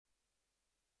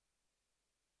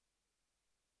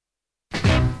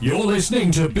You're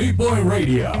listening to Boot Boy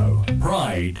Radio.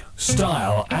 Pride,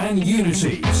 style, and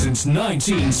unity since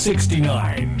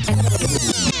 1969. Boot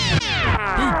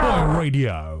Boy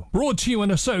Radio. Brought to you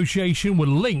in association with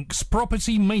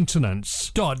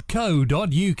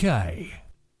linkspropertymaintenance.co.uk.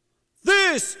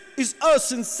 This is a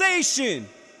sensation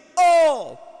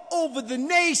all over the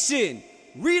nation.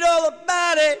 Read all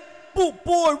about it. Boot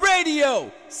Boy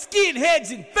Radio. Skinheads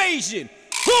Invasion.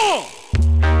 Huh!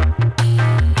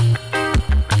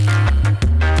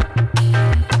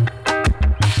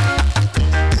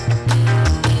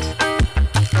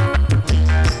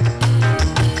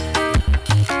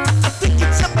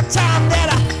 Time that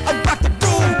I rock the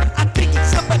room. I think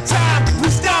it's summertime. We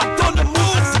stomped on the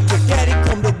moon. See your daddy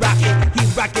come to rock it. He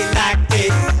rock it like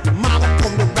this. Mama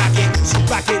come to rock it. She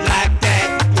rock it like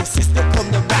that. Your sister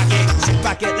come to rock it. She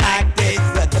rock it like this.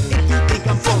 Whether if you think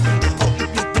I'm funky or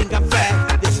if you think I'm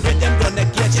fat, this rhythm gonna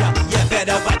get ya. You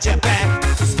better watch your back.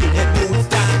 Skinhead moon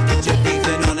style, get your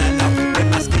dancing on and off. With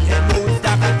my skinhead moon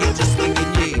style, I get you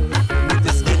swinging, yeah. With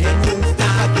the skinhead moon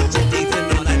style, I get you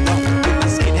dancing on and off. With my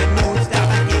skinhead moon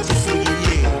style, I get you swinging,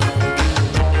 yeah.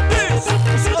 This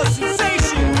is a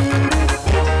sensation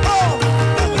all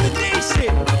over the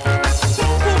nation.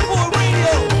 Boot Boy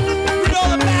Radio, read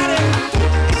all about it.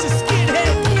 It's a skinhead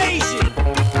invasion.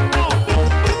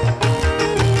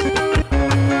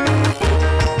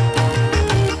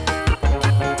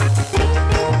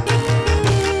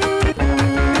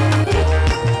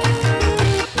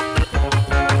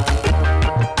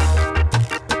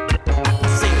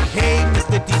 Say, hey,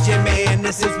 Mr. DJ Man,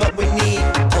 this is what we need.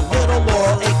 A little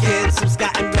Laurel Aikens, some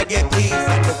Scott and reggae, please.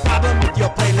 Like no problem with your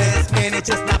playlist, man, it's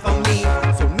just not for me.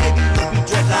 So maybe you be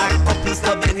dreadlock or peace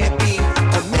loving hippie,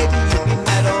 or maybe you be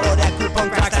metal or that group on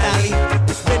crack style.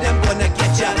 This rhythm gonna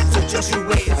get ya, so just you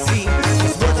wait and see.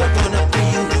 These words are gonna free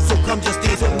you, so come just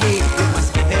dance with me. With my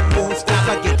skinhead moon stop,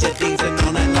 I get you dancing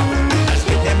all night long. With my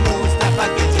skinhead moon stop, I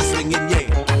get you swinging, yeah.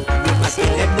 With my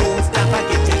skinhead moon stop, I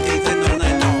get you dancing all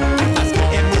night long. With my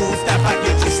skinhead moon stop, I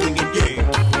get you swinging, yeah.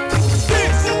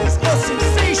 This is a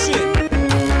sensation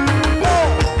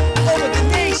all over the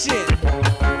nation.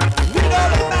 Read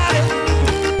all about it.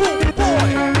 Boot Boy,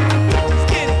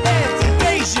 Skinheads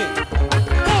Invasion.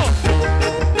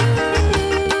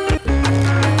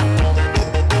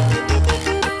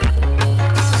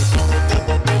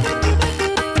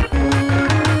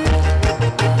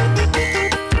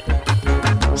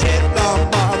 Jet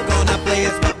Lombard gonna play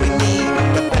us what we need.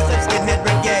 The best of skinhead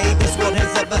reggae this world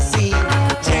has ever seen.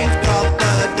 James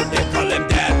Crawford, they call him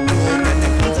that fool. When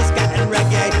it comes to scat and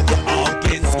reggae, you all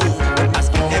get schooled. With my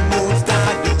skinhead moon style, I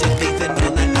get you dancing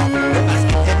all night long. With my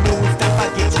skinhead moon style, I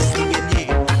get you swinging,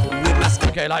 yeah. With my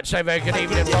Okay, like to say very good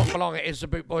evening, rock along. It is the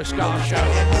Boot Boy Scar Show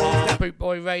on Boot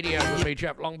Boy Radio with me,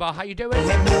 Jeff Longbar. How you doing?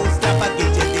 skinhead moon style, I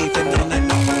get you dancing all night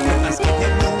long. With my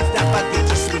skinhead moon style, I get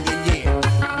you swinging, yeah.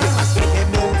 With my skinhead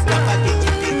moon style, I get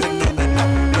you dancing all night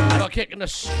long. With my We're kicking the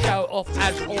show off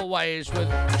as always with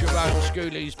Jerome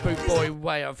Schooley's Boot Boy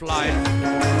Way of Life.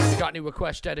 If you got any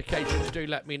request dedications, do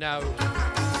let me know.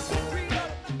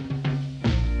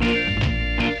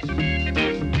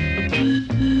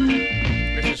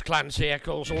 This is Clancy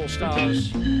Eccles All Stars.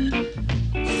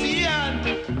 Cian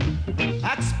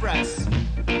Express,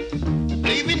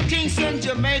 leaving Kingston,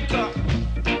 Jamaica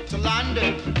to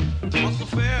London. What's the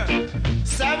fare?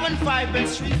 75 and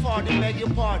 340, beg your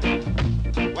pardon.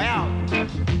 Wow.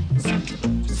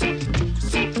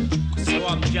 So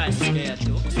I'm just scared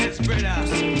too. Yes, brother.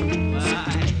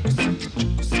 Right.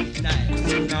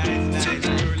 Nice. You like these,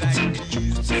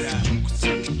 brother.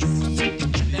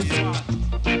 Next one.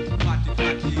 Party.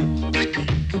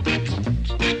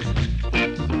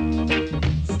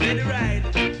 Steady ride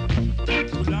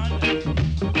to London.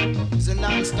 It's a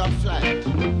non-stop flight.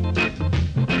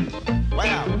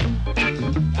 Wow.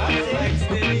 Like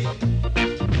steady.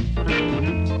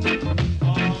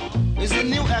 It's the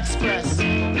new Express,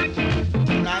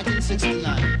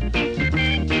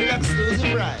 1969. Real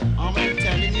exclusive ride. I'm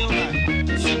telling you, man.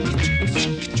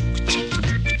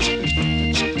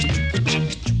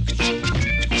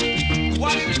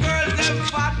 What the girls them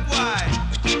fat boy?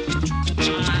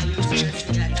 You see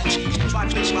that fat.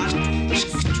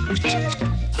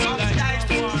 Sometimes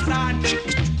sand.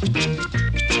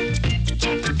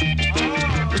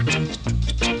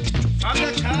 From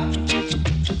the top.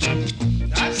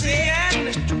 That's the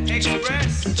end.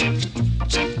 Express.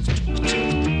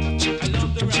 I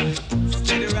love the ride.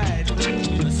 Steady ride.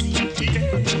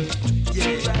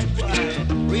 Yeah, right, boy.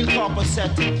 Real proper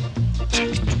setting.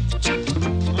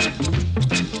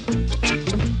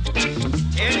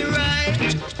 Any ride.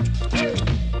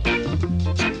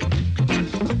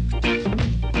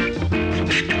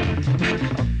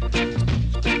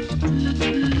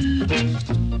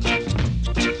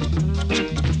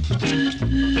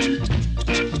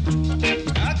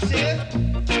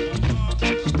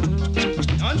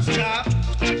 Stop.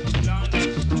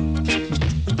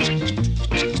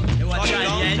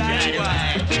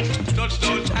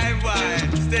 Touchdown time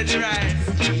wide, steady right.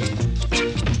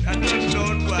 And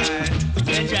touchdown wide.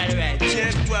 Enjoy the ride.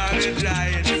 Yes, boy, enjoy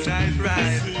it. Nice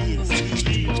ride.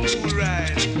 Cool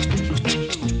ride.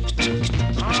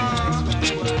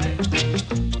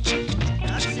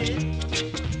 That's it.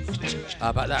 How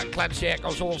about that? Clancy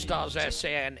Eccles All Stars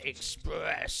SAN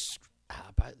Express. How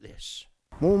about this?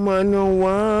 Woman no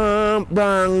want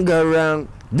bangarang.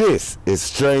 This is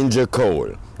Stranger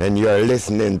Cole, and you're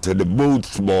listening to the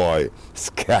Boots Boy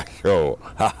Ska Show.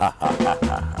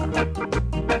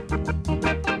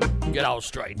 Good old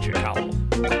Stranger Cole.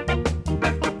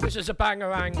 This is a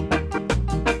bangarang.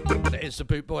 It is the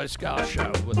Boot Boy Ska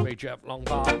Show with me, Jeff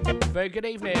Longbar. Very good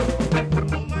evening.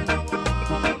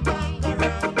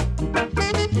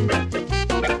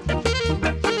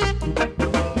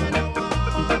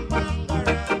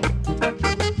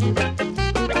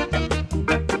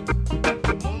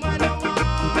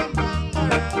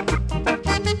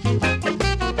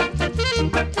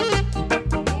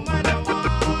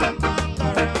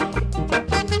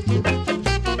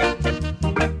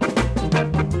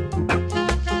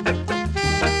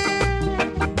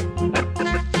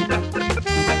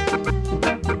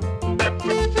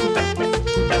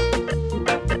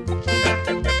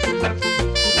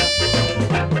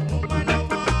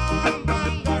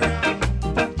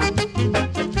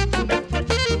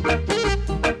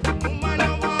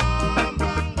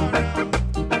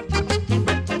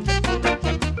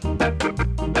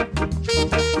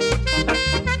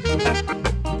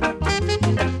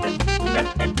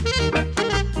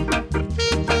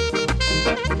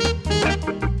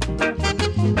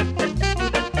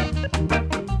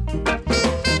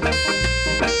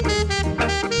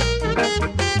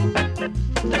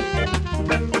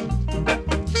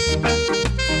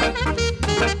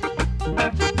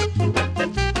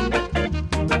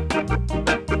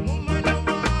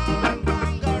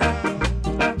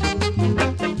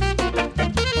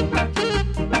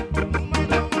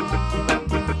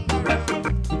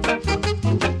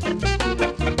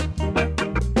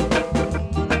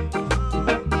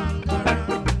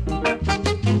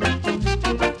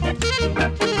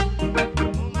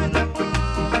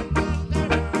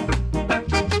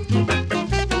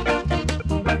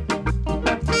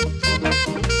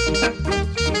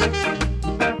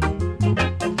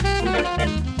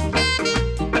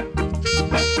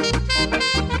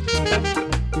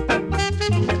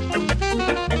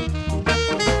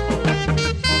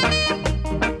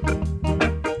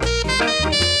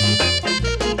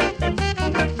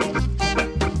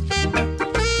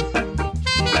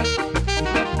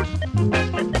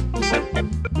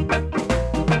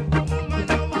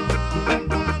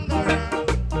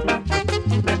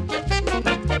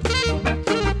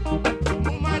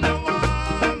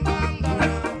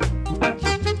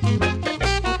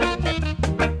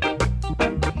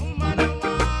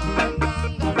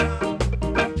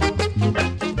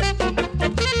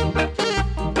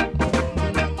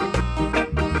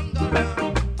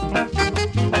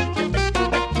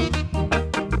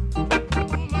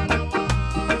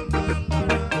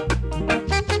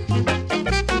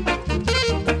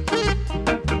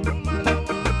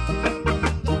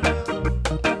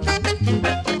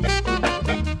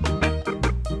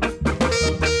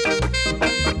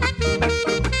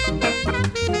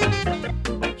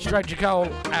 Stranger Cole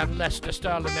and Lester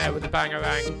Sterling there with the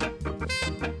bangarang.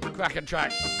 Cracking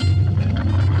track.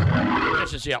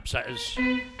 This is the Upsetters.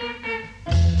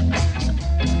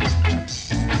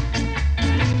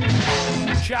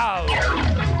 Ciao!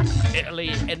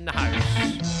 Italy in the house.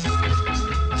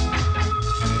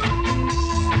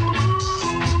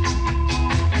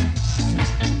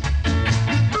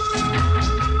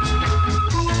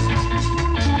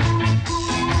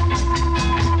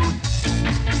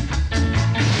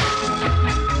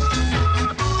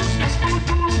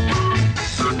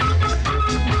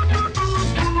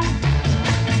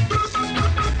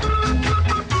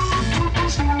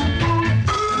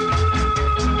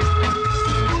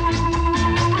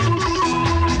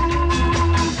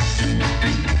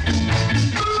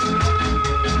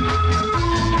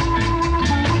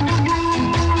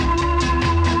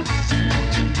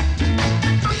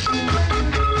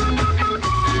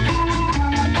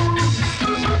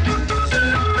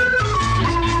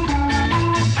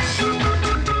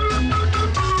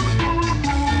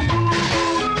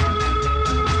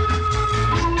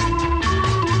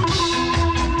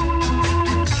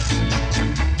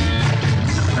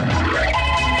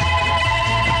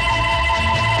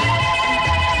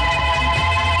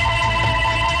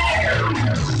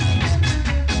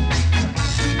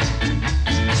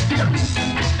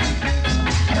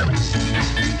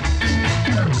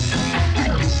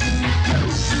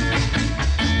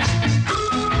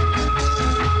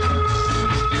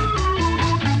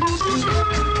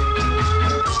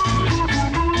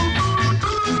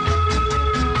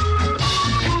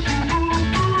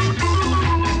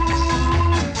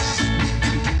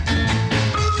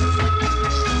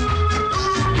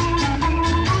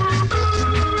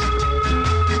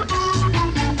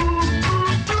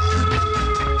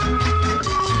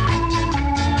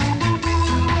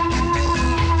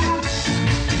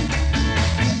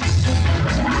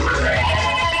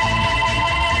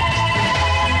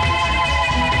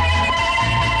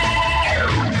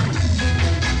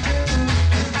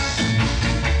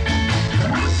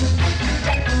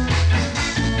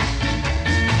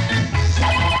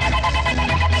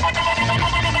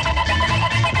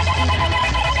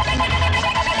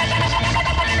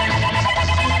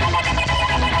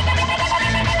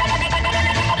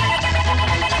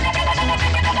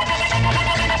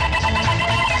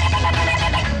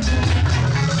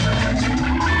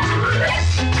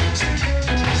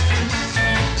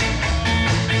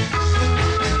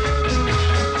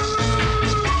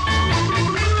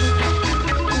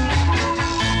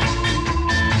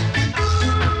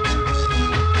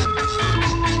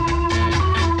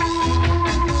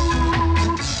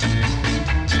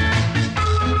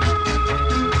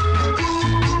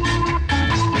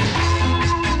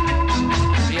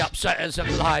 upsetters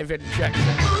and live injection.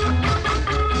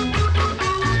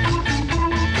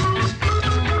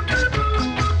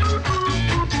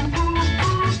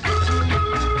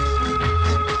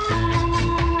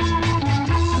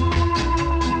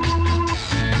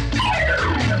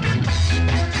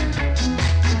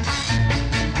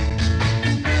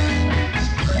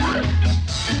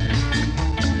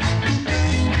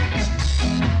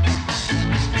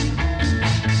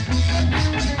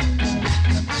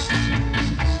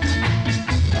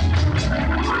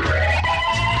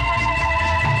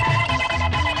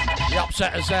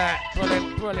 Upsetters there.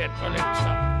 Brilliant, brilliant, brilliant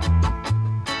stuff.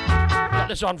 Got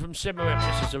this on from Simmerim.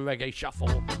 This is a reggae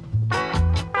shuffle.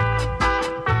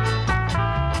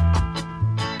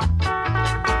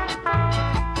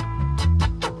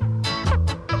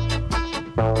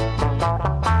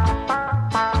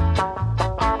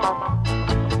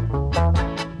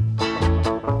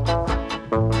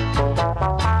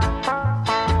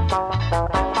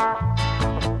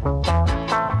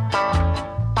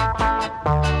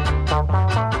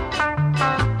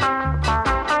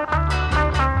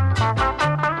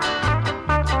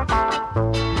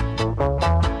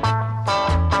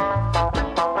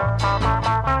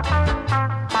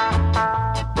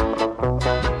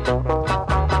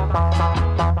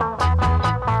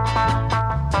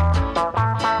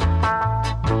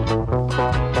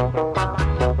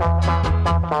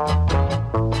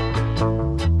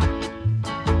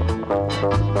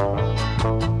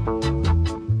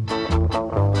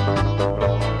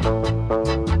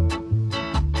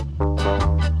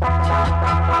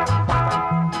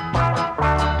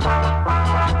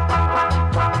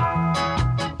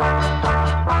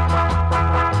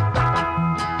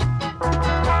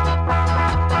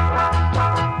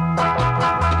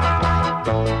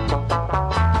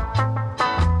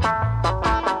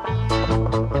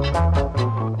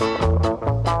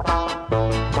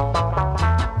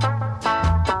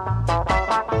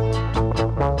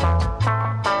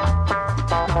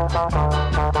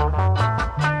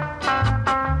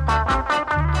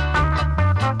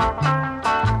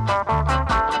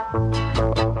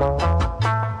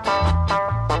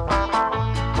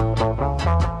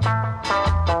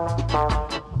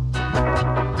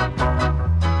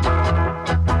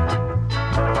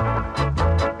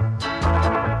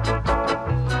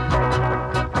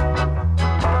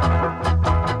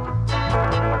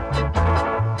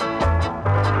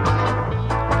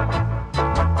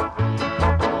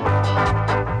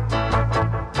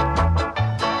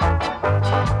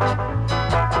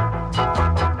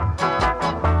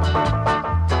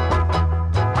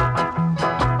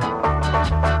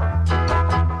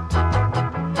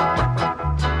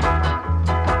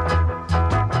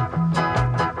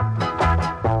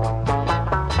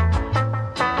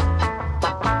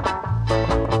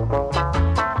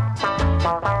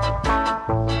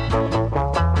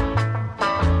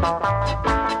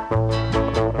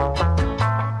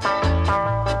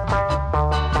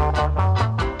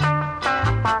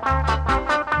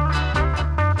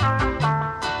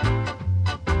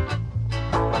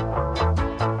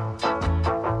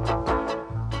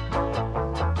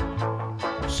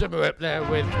 Simmer up there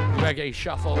with Reggae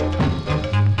Shuffle. We've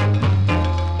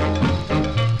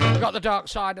got the Dark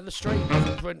Side of the Street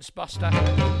from Prince Buster.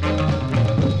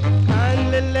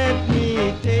 Kindly let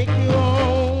me take you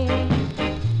home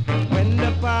when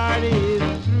the party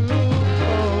is through.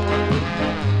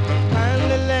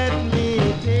 Kindly let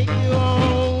me take you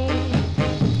home,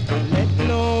 let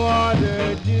no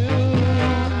other do.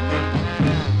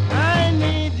 I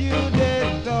need you,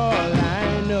 that's all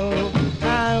I know.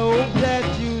 I hope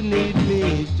that you need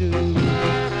me too.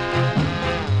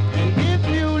 And if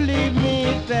you leave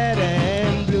me sad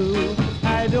and blue,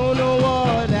 I don't know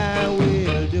what I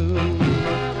will do.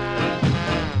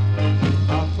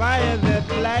 A fire that's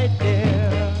light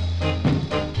there,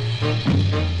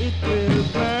 it will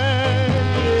burn,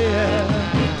 yeah.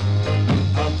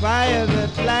 A fire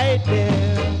that's light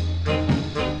there,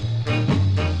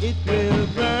 it will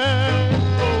burn,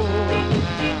 oh.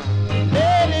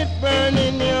 Let it burn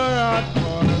in your heart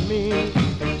for me,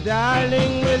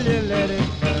 darling, will you let it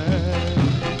burn?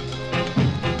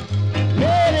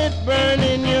 Let it burn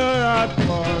in your heart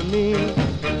for me,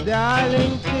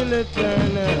 darling, till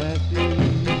eternity.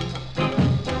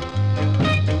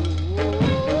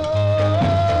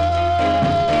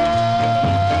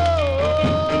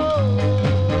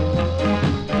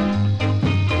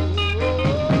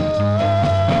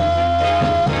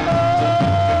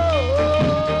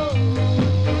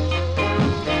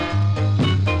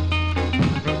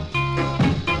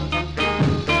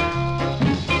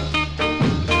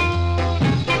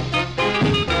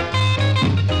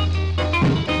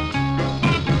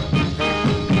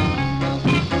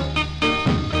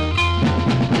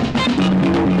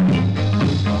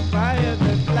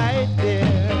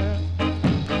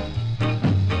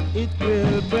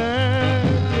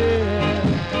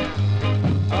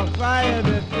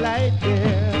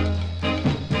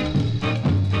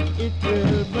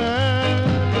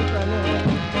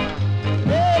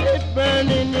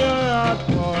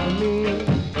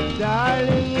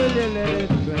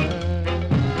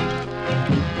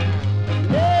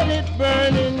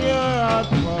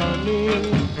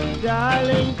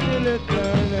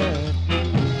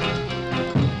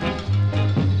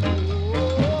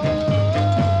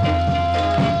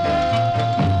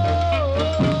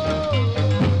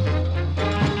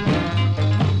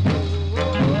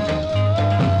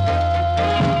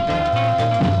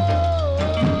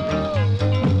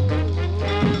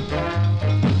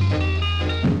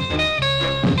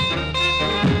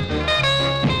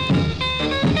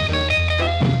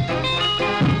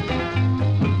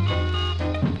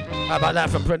 How about that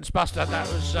from Prince Buster? That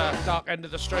was Dark End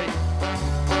of the Street.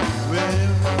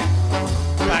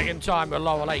 Back in time with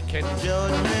Laurel Aitken.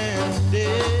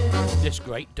 This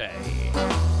great day.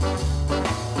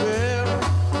 Where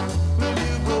will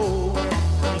you go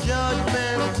on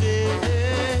Judgment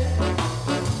Day?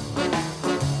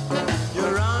 You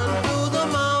run to the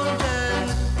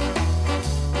mountain,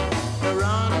 you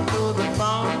run to the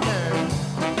fountain.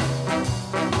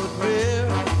 But where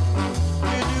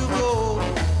will you go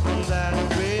on that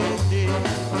great day?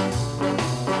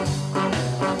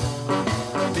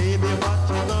 Baby, what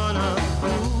you gonna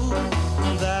do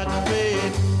on that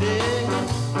great day?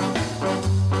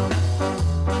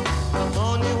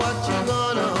 Only what you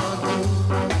gonna do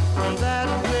on that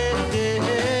great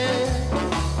day?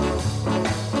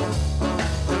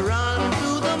 To run to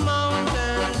the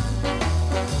mountain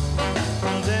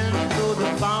and then to the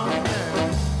fountain.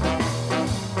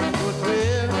 But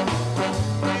where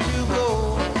will you go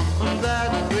on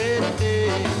that great day?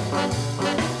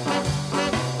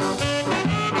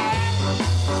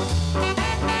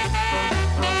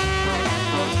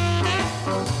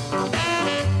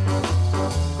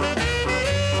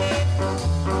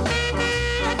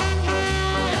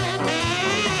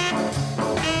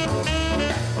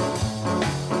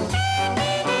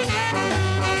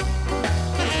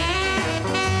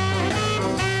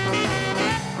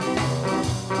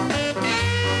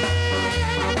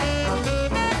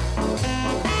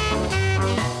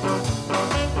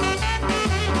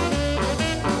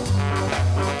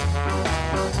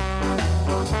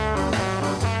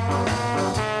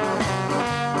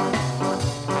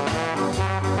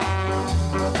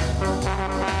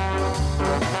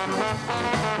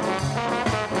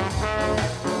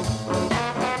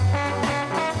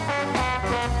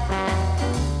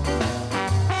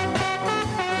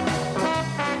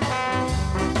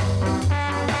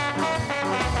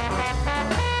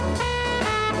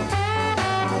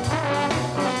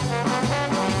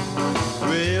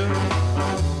 Where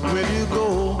will you go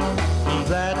on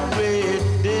that great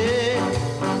day?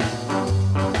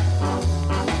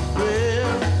 Where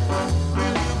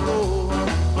will you go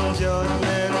on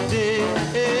Judgment Day?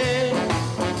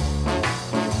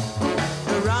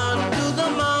 You run to the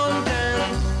mountain,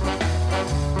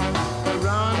 you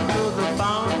run to the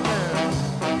fountain.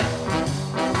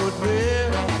 But where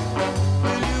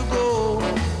will you go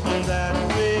on that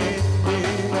great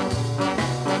day?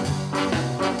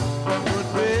 But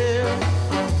where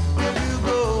will you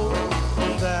go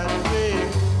on that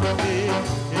great day?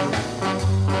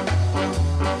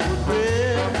 But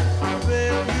where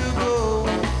will you go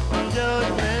on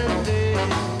Judgment Day?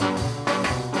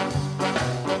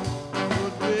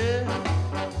 But where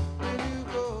will you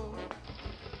go?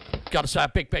 Got to say a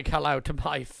big hello to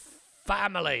my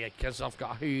family, because I've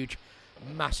got a huge,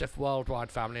 massive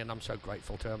worldwide family, and I'm so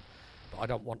grateful to them. But I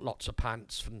don't want lots of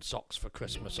pants and socks for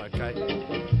Christmas, okay?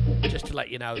 Just to let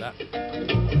you know that.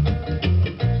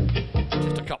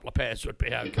 Just a couple of pairs would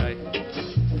be okay.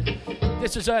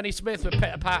 This is Ernie Smith with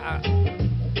Pitter Patter.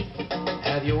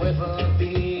 Have you ever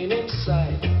been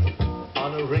inside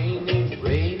on a rainy,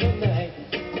 rainy night,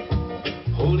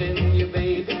 holding your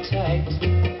baby tight?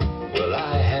 Well,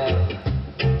 I have.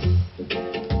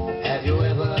 Have you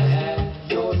ever had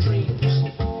your dreams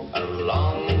and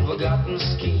long forgotten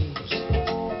schemes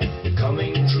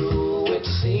coming true? It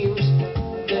seems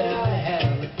that I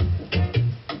have.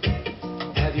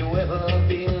 Have you ever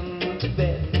been to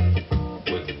bed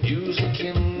with music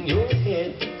in your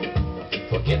head,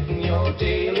 forgetting your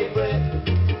daily bread?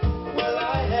 Well,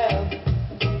 I have.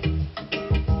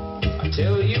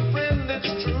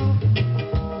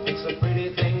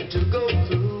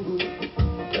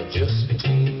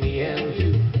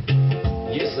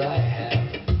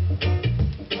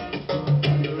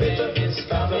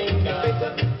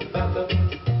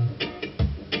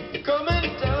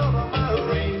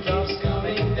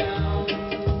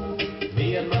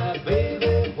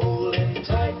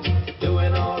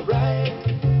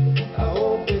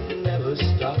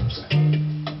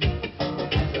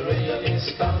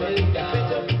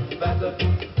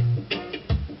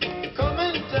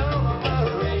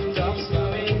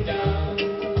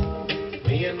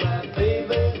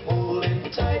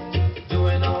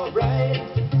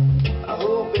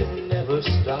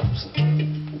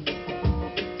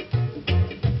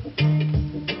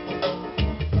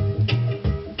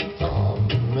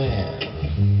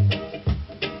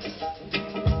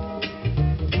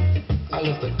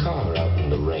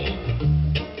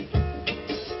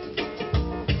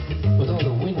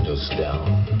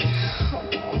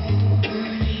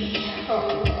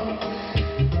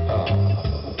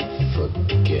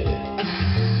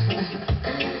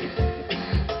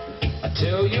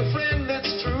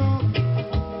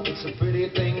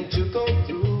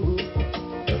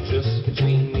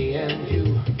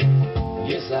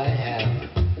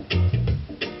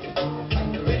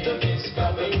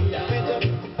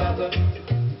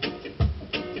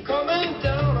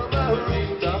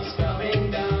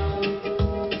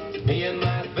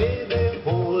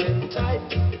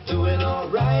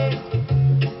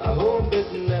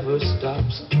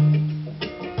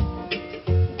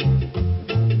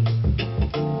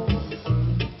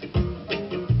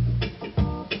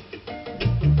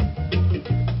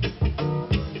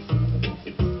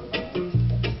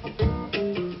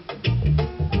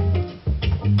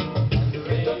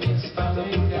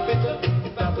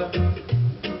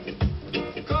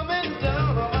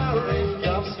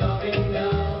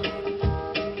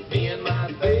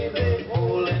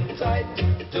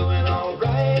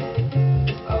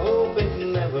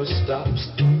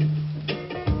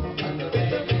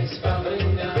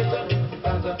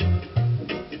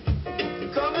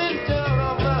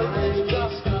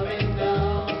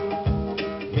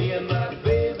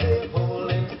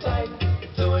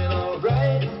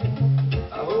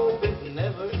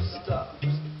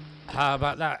 How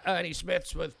about that? Ernie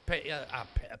Smiths with Pitter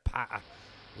Patter.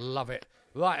 Love it.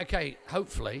 Right, okay,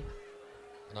 hopefully,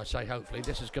 and I say hopefully,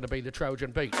 this is going to be the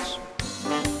Trojan Beats.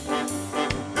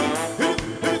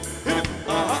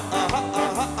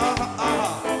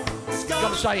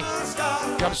 Gotta say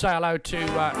hello to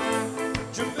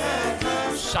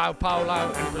Sao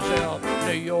Paulo in Brazil,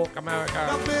 New York,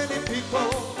 America,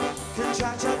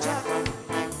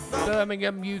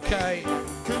 Birmingham, UK.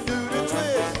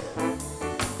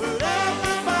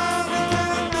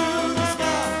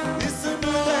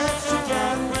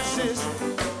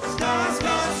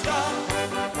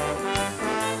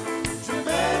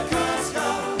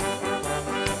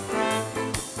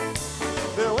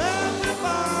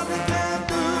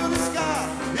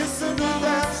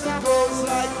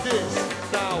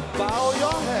 Bow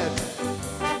your head,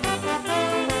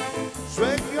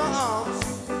 swing your arms,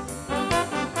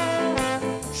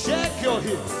 shake your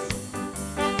hips.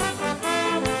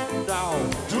 Now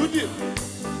do it.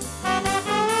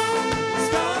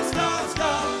 Ska, ska,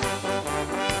 ska.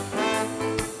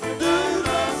 Do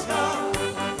the ska.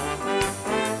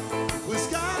 We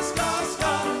ska, ska,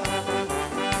 ska.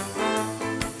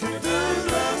 Do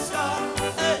the ska.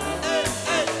 Hey, hey,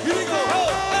 hey. Here we go. Oh,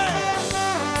 hey.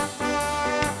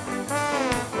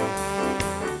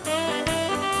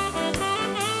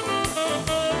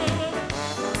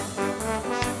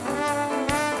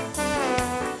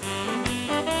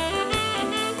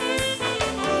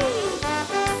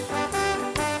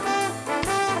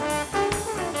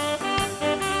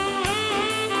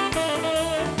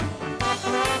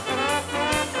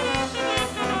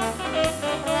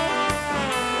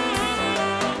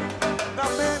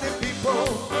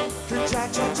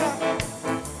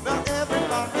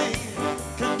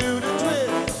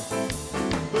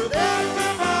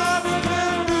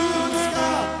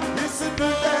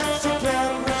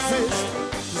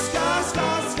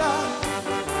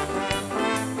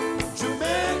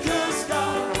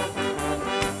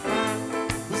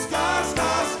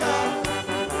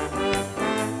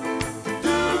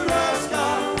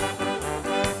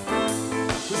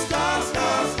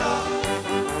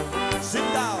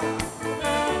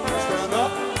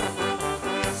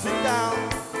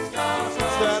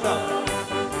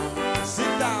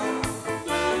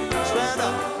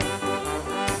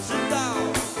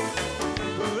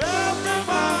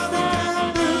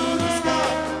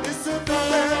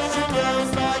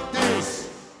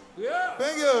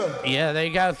 Yeah, there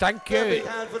you go. Thank you. Big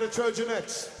hand for the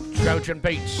Trojanettes. Trojan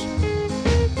Beats.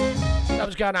 That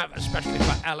was going out especially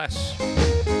for Alice.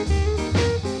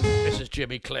 This is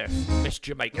Jimmy Cliff, Miss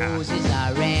Jamaica. Roses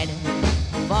are red,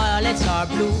 violets are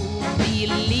blue.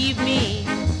 Believe me,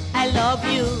 I love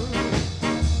you.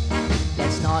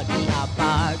 Let's not be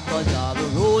apart, 'cause you're the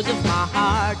rose of my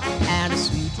heart. And a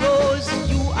sweet rose,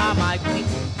 you are my queen.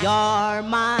 You're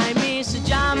my Miss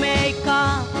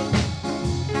Jamaica,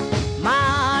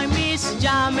 my Miss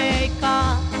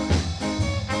Jamaica.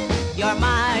 You're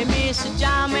my Miss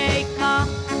Jamaica.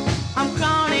 I'm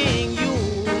crowning you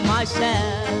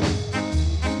myself.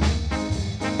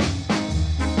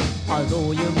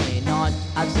 Although you may not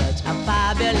have such a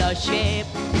fabulous shape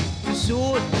to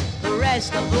suit the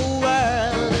rest of the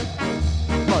world,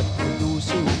 but you do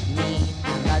suit me,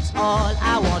 and that's all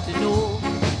I want to know.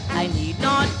 I need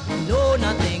not know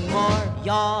nothing more.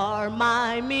 You're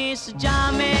my Miss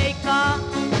Jamaica,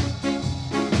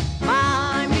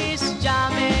 my Miss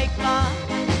Jamaica.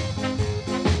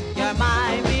 You're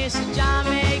my Miss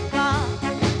Jamaica.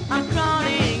 I'm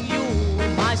crowning you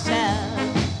myself.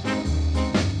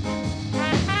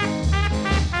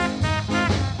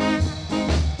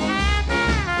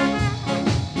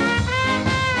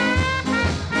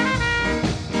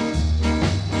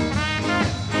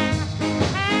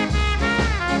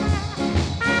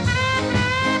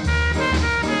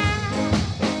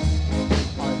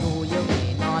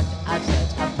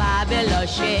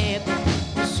 Shape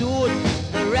to suit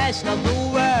the rest of the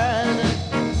world,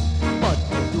 but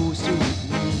you do suit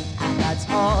me, and that's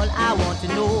all I want to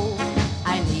know.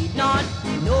 I need not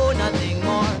know nothing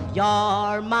more.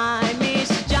 You're my Miss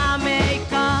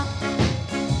Jamaica,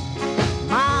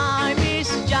 my Miss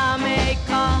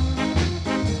Jamaica.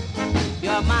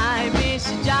 You're my Miss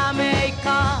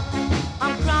Jamaica.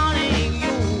 I'm crowning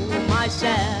you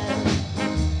myself,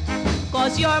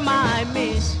 'cause you're my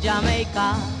Miss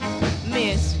Jamaica.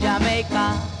 Miss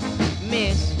Jamaica,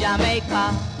 Miss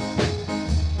Jamaica.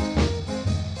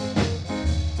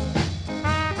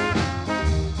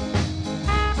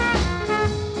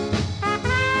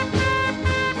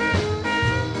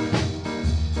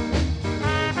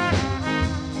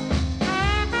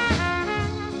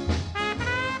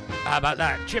 How about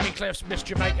that? Jimmy Cliff's Miss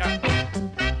Jamaica.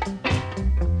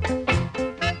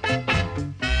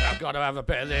 Gotta have a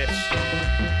bit of this.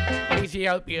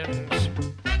 Ethiopians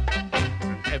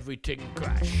and Everything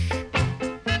Crash.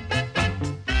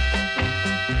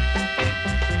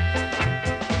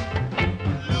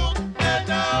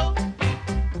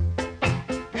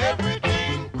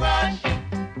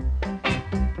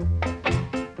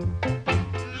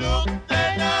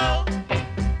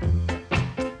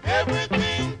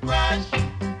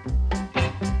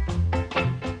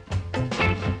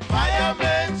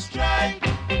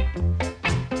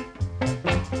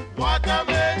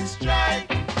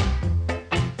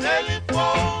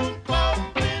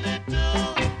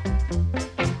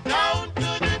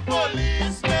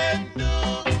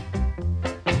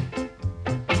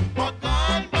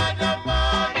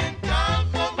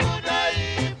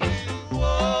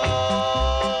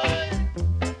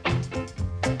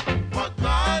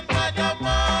 Madam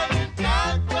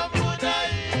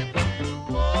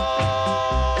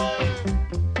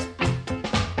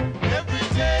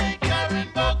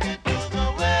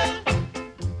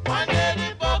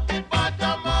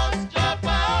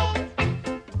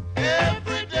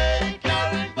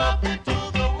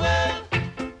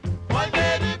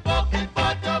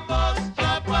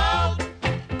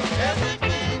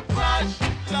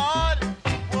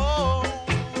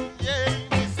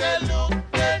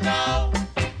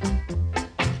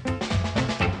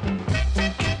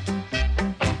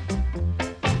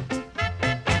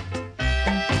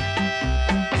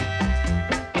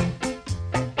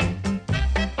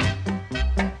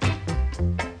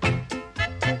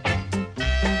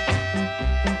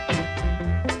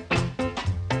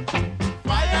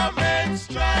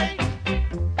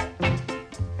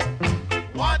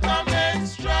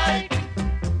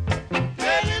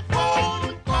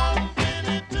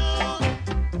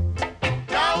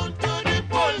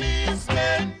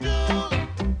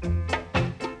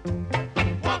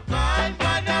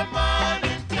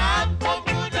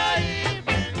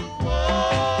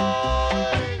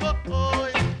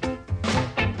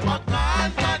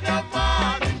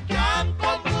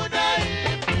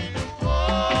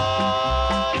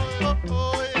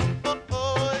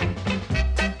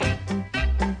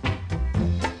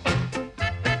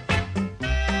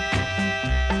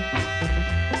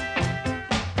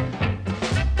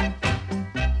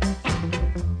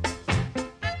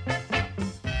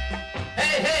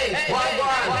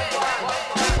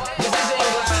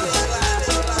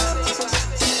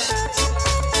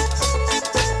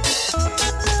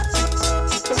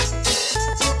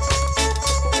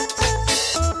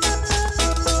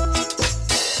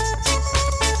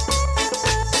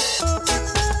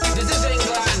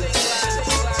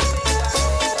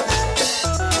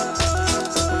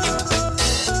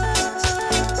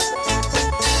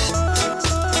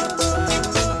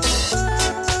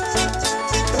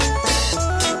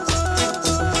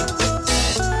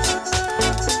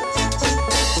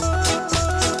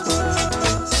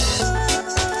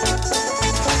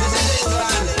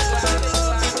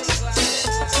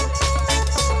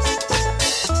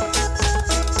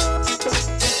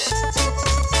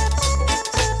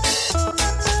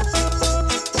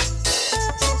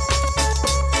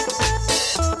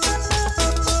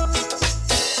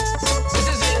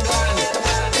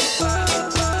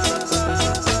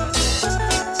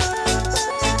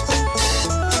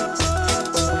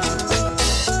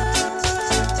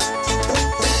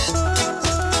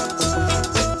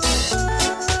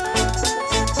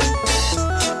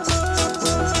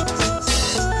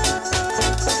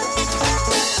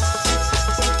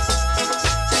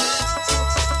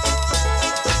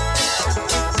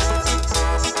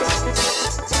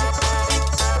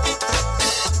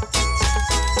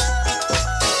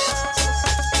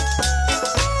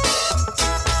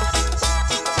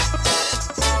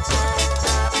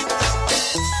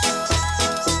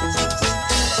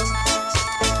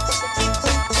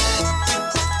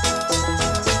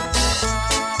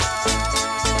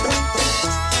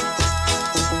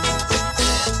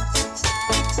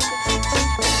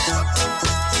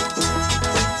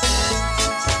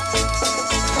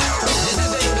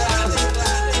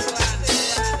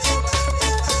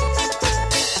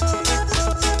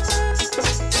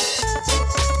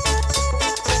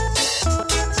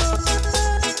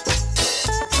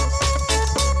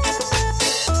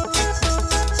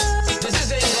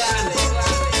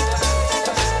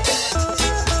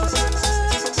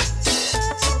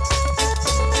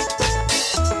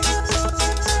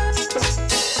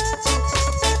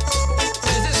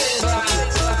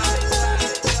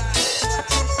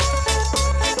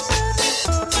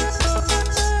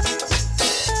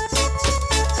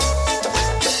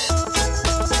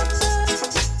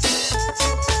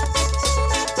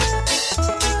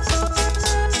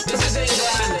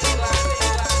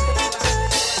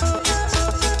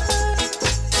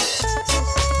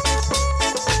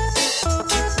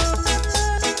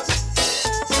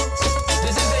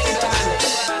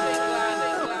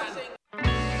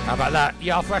How about that?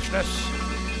 Yeah, freshness.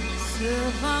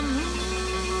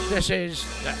 This is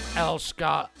the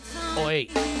Elska Oi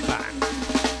band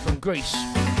from Greece.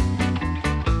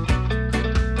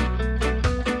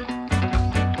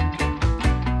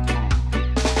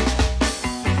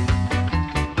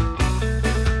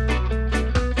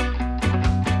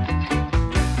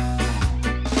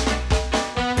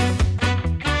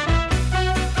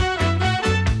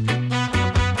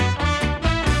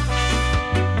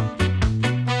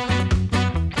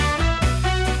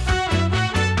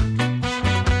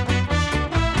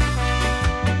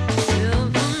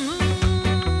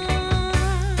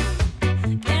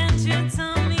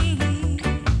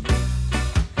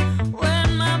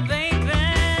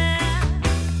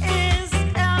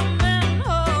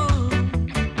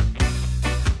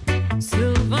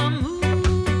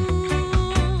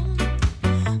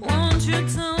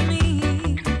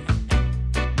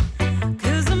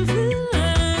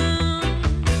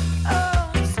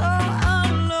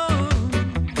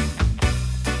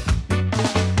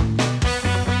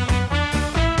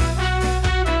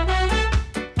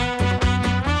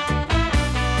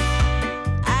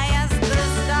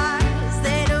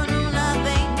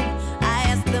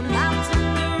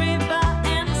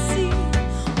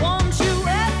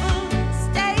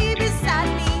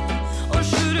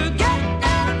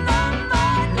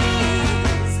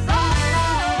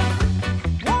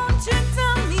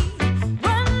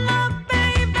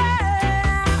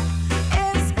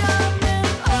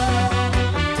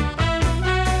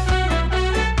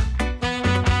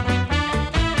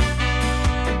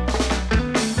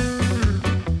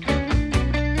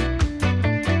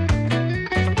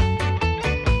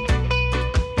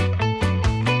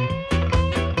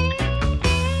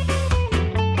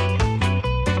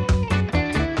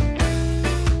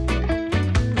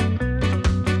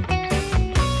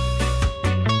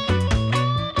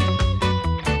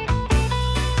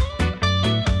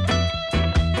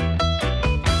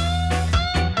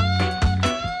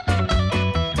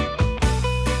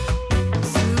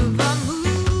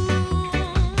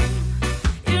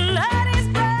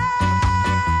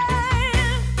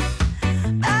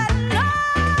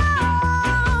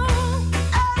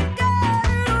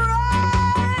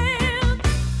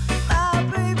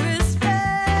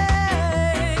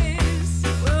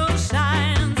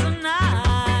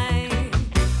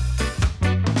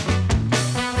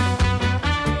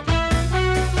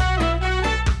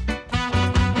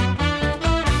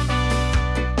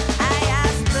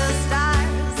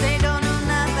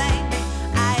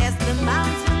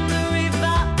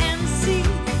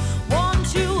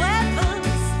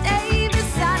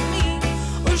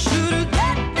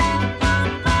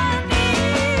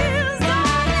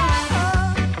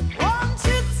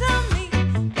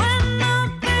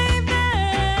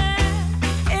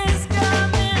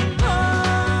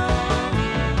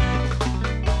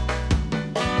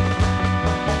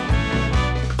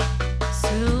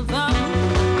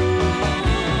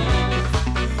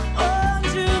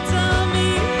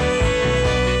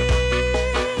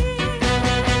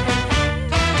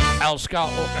 Elska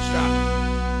Orchestra.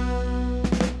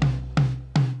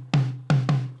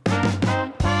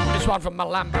 This one from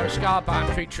Malambo Ska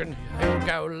Band featuring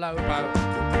Hugo Lobo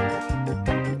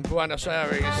in Buenos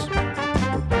Aires.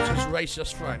 This is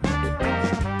Racist Friend.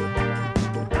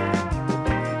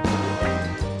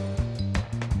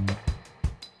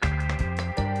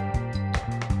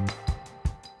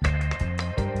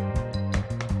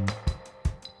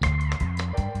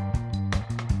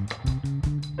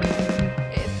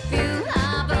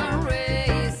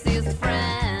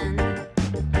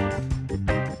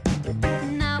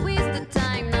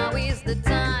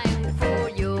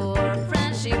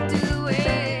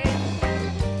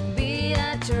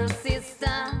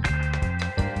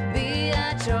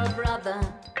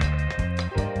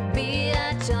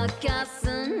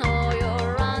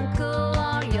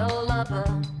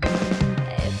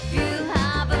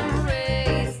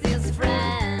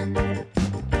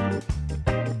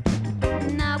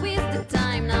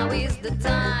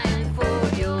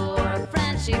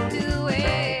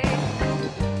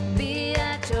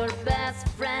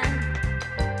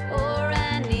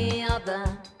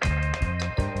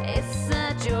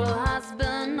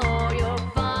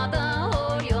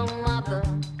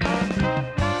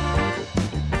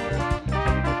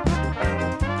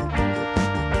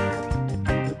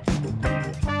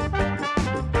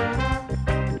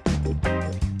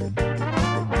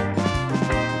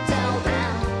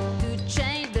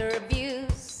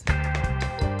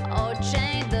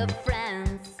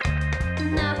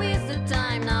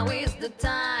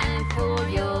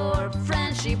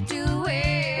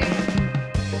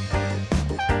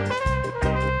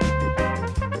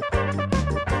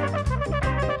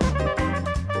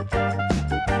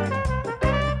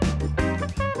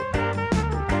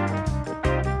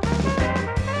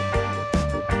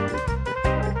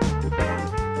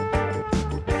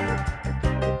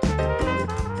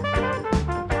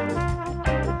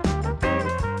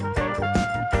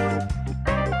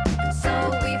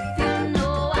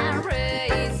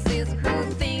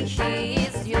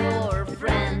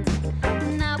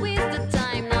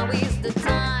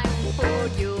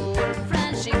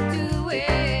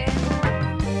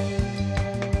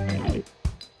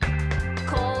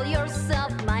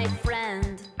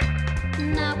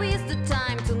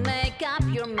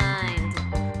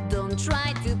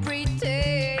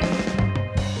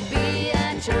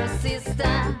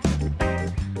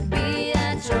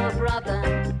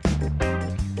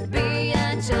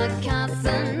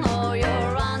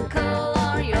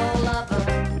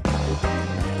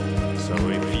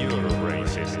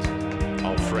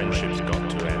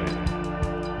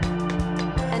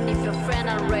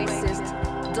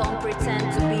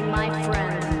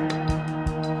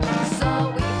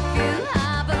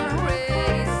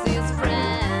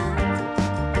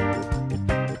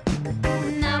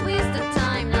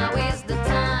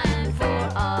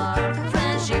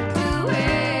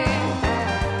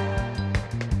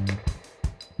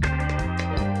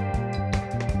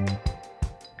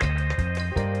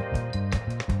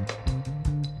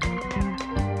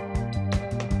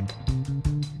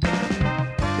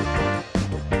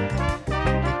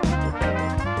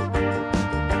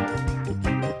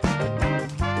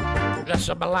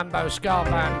 a Malambo ska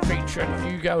band featuring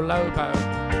Hugo Lobo.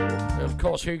 Of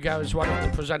course, Hugo is one of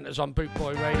the presenters on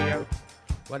Bootboy Radio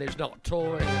when he's not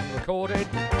touring and recording.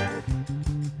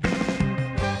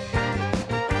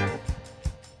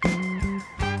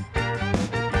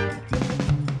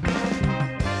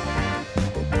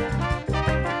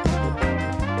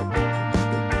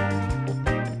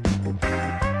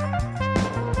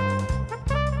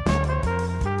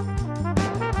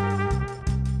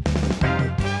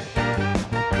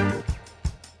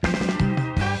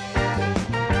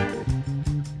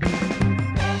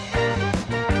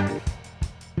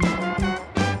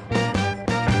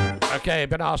 Okay,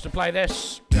 been asked to play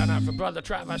this. Going out for Brother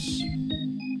Travis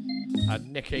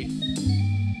and Nikki.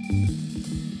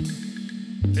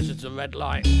 This is The Red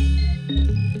Light.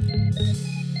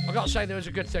 I've got to say there was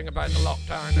a good thing about the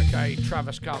lockdown, okay?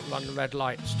 Travis can't run the red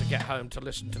lights to get home to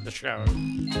listen to the show.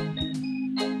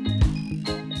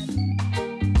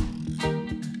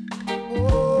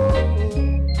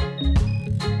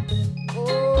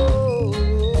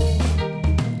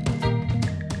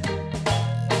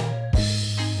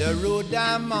 The road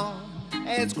I'm on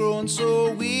has grown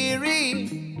so weary.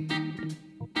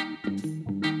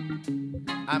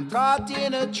 I'm caught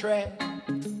in a trap.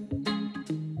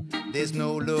 There's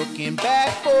no looking back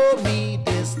for me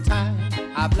this time.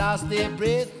 I've lost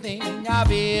everything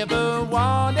I've ever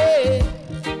wanted.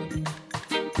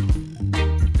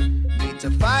 Need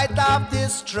to fight off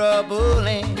this trouble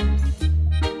and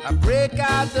I break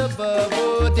out the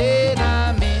bubble that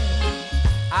I'm in.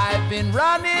 I've been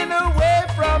running away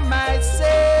from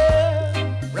myself,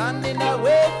 running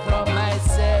away from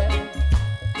myself.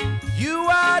 You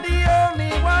are the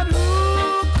only one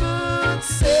who could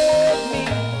save me.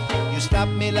 You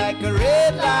stopped me like a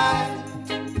red light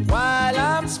while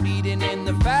I'm speeding in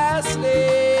the fast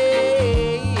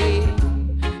lane,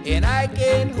 and I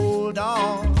can't hold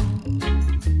on.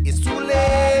 It's too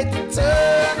late to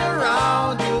turn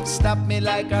around. You stopped me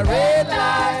like a red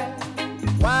light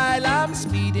while I'm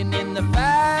speeding in the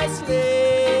fast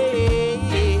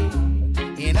lane,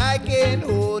 and I can't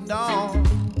hold on.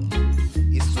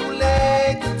 It's too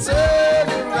late to turn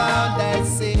around. I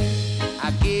say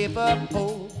I gave up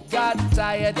hope, got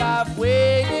tired of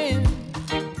waiting.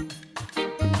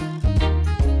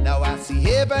 Now I see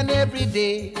heaven every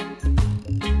day.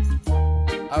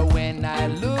 When I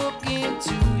look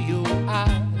into your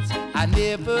eyes, I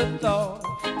never thought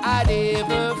I'd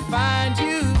ever find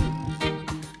you.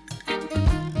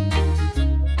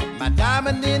 My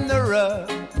diamond in the rough,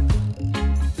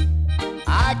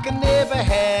 I can never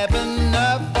have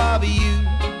enough of you.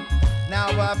 Now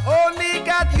I've only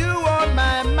got you on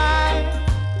my mind,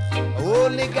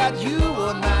 only got you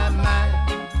on my mind.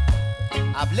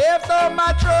 I've left all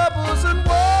my troubles and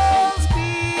woes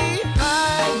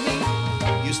behind me.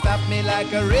 You stopped me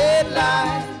like a red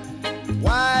light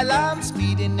while I'm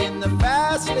speeding in the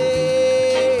fast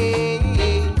lane,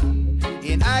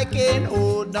 and I can't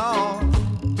hold on.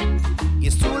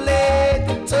 It's too late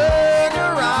to turn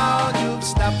around. You've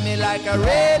stopped me like a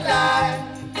red light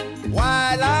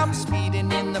while I'm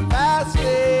speeding in the fast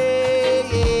lane,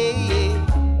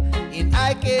 and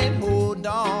I can't hold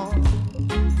on.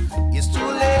 It's too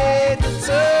late to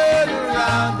turn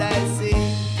around, I say.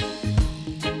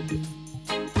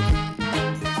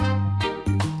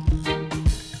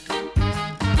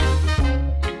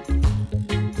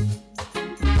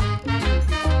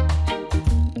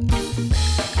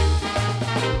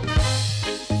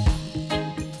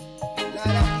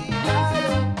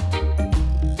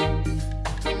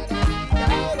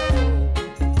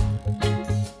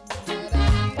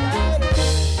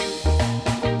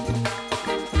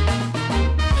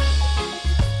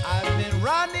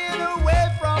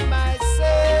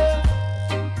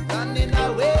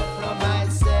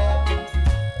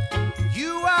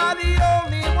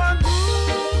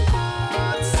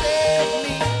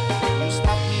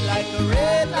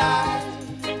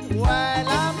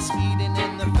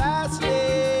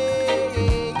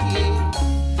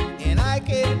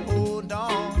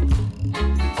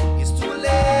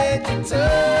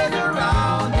 Turn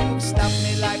around, you stopped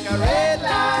me like a red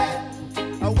light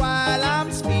while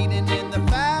I'm speeding in the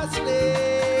fast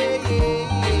lane,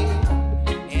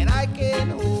 and I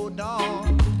can't hold on.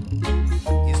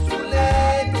 It's too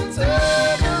late to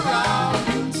turn around.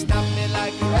 You stopped me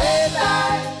like a red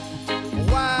light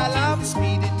while I'm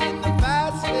speeding in the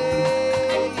fast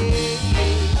lane,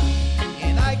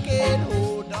 and I can't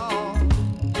hold on.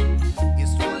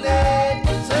 It's too late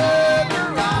to turn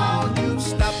around. You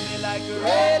stopped me like a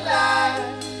red light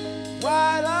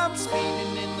while I'm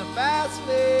speeding in the fast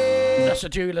lane. That's the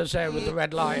Jewelers there with the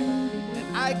red light.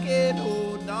 And I can't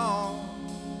hold on.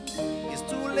 It's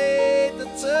too late to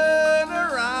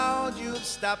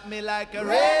stop me like a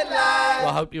red light. Well,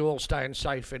 I hope you're all staying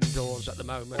safe indoors at the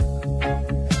moment.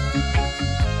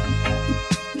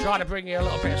 Trying to bring you a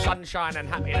little bit of sunshine and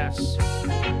happiness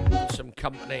and some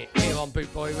company here on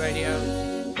Boot Boy Radio.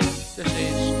 This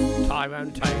is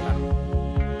Tyrone Taylor.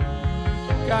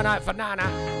 Going out for Nana.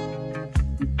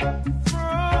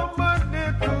 From a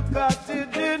little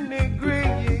cottage in the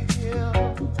green hill,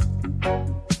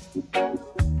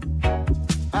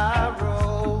 I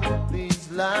wrote these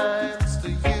lines to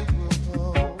you.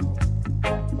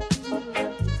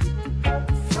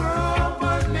 From a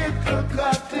little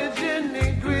cottage in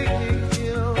the green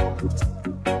hill,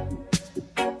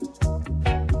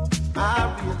 I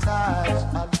realize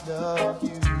I love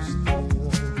you still.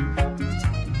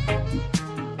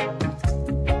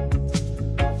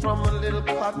 From a little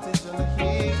cottage on a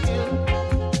hill,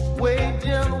 way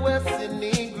down west in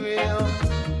Negril,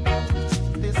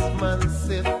 this man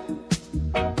said,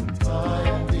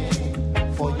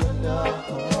 finding for your love.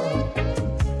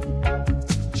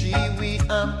 Gee,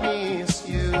 I miss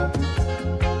you.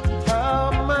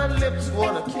 How my lips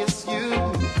wanna kiss you.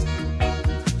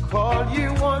 Call you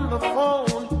on the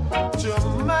phone. To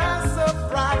my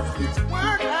surprise, you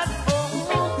weren't at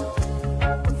home.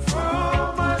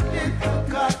 From a little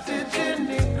cottage in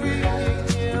the green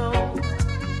hill,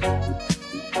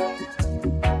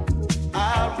 I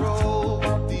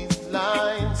wrote these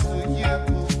lines to you.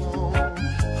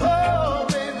 Oh,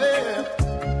 baby,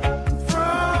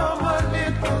 from a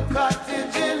little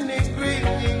cottage in the green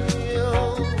hill,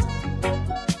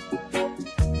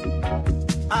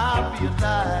 I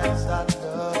realize I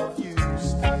love you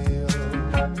still.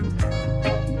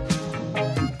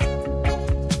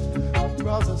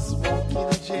 Brothers smoking a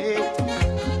J,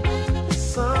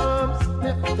 some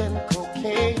sniffing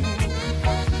cocaine,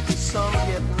 some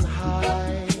getting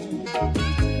high,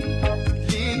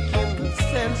 licking the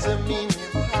sense of meaning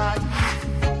high.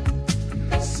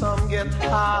 Some get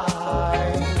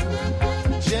high,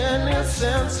 Jenny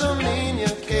sense of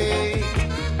meaning cake,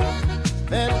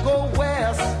 then go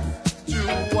west to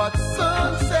what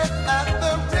sunset at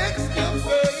the Rick's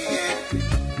Cafe.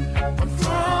 But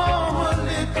from a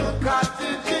little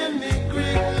cottage in the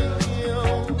green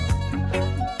hill,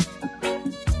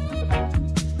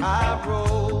 I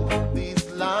wrote these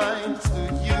lines to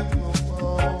you.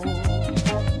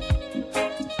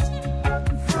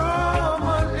 From a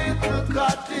little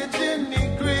cottage in the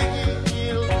green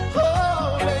hill,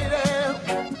 oh lady,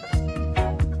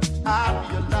 I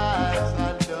realize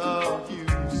I love you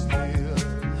still.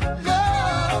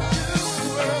 Love you,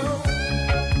 well.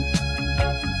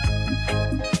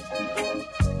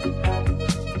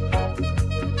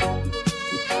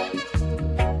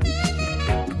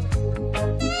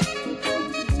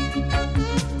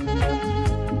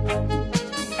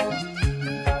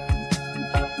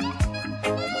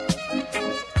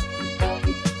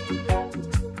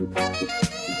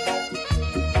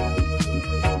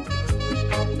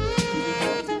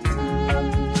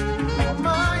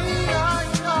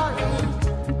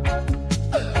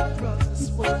 Brothers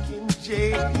smoking J,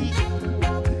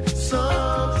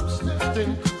 some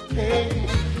sniffing cocaine,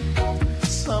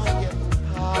 some getting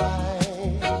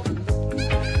high,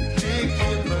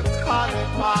 digging the cotton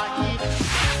pie,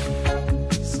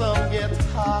 some get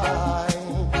high,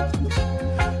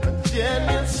 a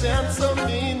genuine sense of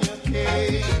meaning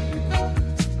cake,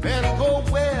 then go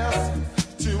west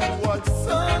to what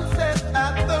sunset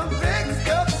at the Rick's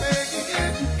Cafe.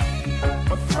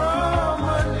 But from a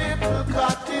little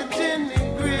cottage in the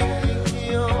green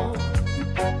hill,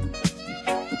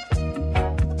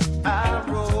 I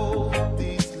wrote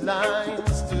these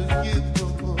lines to you.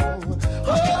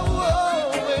 Oh,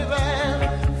 baby,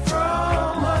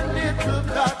 from a little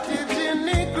cottage in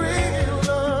the green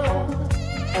hill,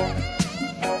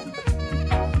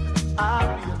 I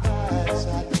realize I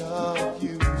love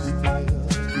you still.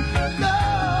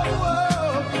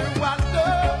 Love you, I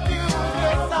love you,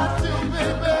 yes I do,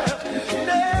 baby.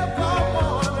 Never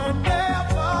wanna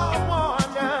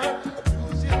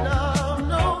lose your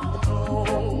love,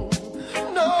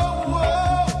 no,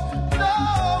 baby.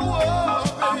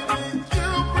 You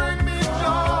bring me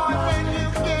joy when you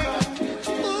think,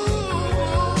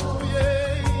 ooh,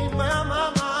 yeah, my,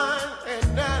 and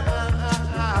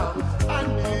now I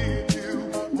need you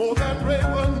more than rain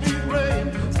will need rain.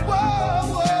 Whoa,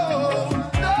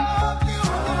 love you,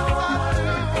 I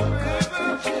do,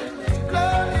 baby.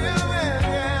 Love you,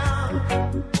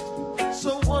 yeah.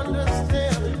 So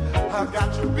understand, I got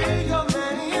to be your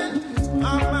man,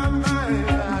 on my mind.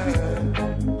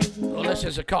 Well, this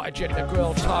is a cottage in the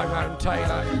grill, Tyrone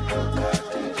Taylor.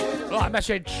 Right, a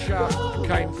message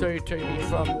came through to me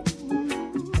from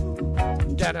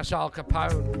Dennis Al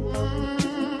Capone.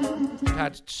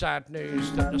 had sad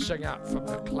news that the singer from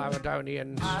the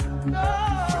Clarendonians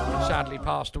sadly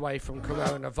passed away from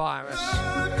coronavirus.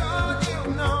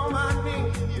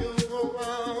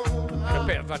 And a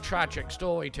bit of a tragic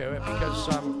story to it because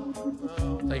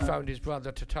they phoned his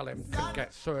brother to tell him couldn't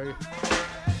get through.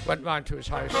 Went round to his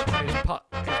house, his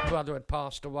brother had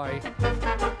passed away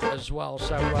as well,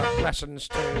 so blessings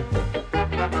to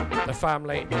the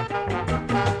family.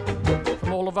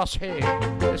 From all of us here,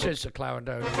 this is the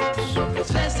Clarendonians.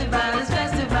 It's festival, it's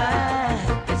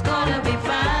gonna be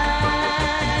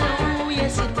fine. Oh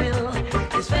yes it will.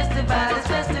 It's festival,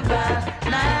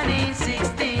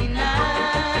 1969.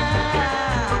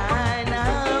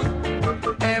 Now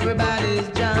everybody's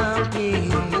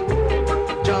jumping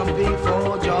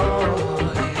for joy.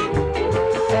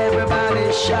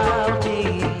 Everybody's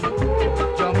shouting.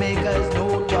 Jamaica's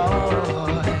no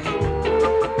joy.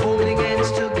 Holding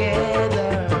hands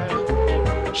together,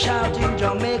 shouting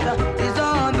Jamaica is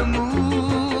on the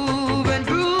move and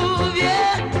groove,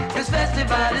 yeah. This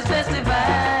festival,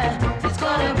 it's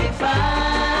gonna be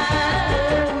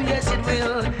fine. Oh yes it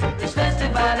will. This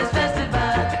festival,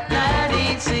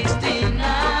 1969.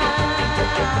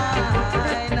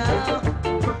 Now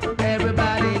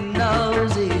everybody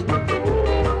knows it,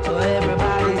 so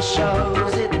everybody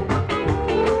shows it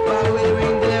while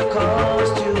wearing their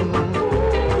costume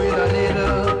with a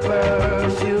little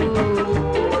perfume,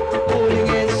 holding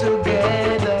hands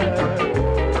together,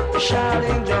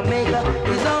 shouting Jamaica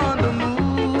is on the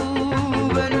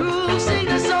move, and who sing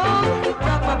the song?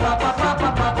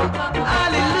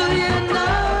 Hallelujah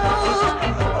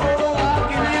now. Oh, I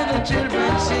can hear the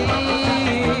children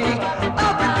sing,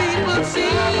 happy people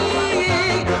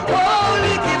sing. Oh,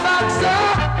 Licky Boxer.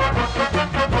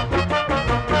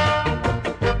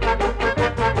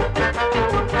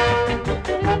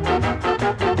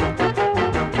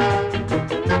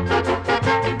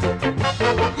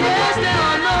 Yes, they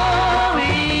all know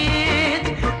it.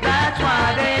 That's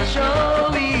why they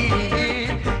show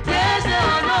it. Yes, they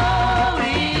all know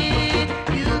it.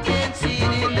 You can see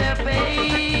it in their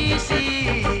faces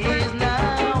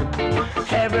now.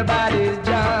 Everybody's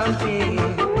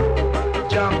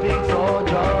jumping for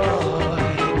joy.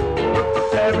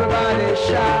 Everybody's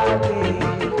shouting.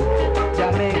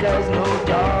 Jamaica's no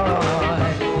joy.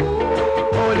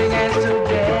 Holding hands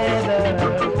together,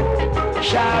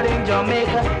 shouting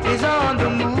Jamaica is on the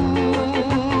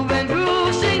move, and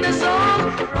groove sing the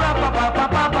song.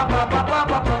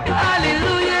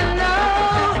 Hallelujah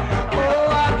now.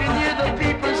 Oh, I can hear the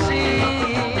people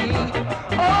sing.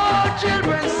 Oh,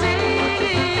 children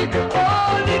sing.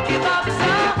 Oh, Licky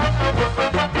Boxer.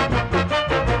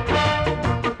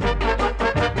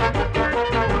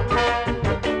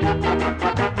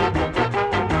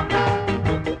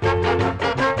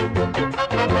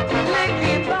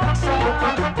 Licky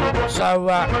Boxer. So,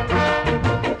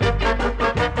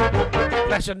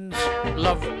 blessings,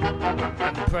 love,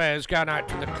 and prayers going out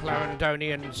to the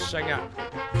Clarendonian singer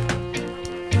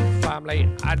family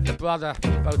and the brother,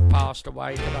 both passed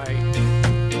away today.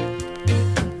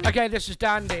 Okay, this is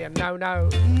Dandy and No, No,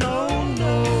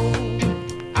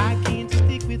 I can't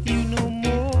stick with you no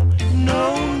more.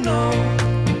 No,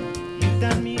 you've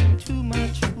done me too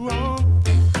much wrong.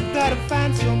 Gotta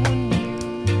find someone new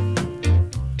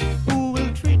who will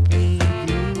treat me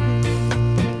good.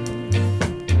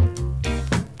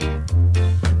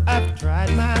 I've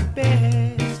tried my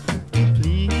best to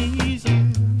please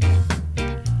you,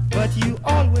 but you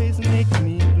always make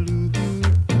me blue.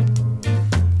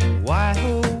 Why,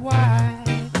 oh why,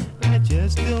 I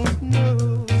just don't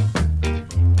know.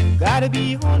 Gotta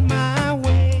be on my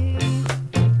way.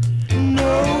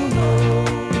 No,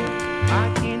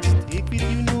 I can't stick with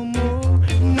you no more.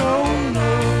 No,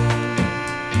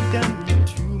 you've done me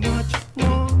too much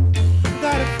wrong.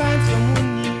 Gotta find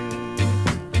someone new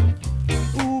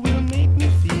who will make me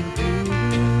feel good.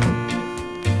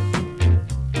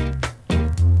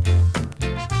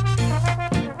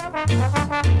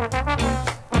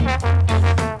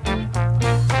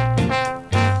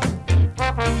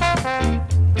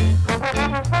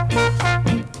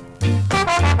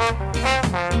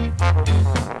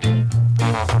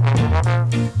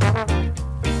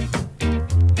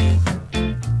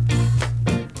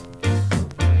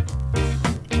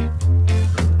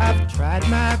 I've tried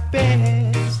my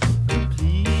best to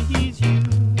please you,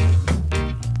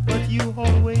 but you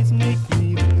always make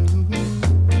me blue.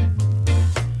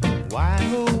 Why,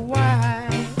 oh why,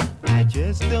 I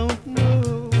just don't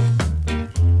know.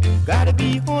 Gotta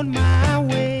be on my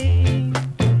way.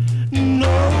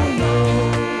 No,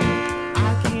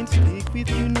 I can't stick with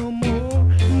you no more.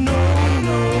 No,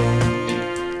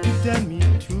 you've done me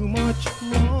too much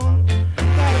wrong.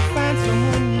 Gotta find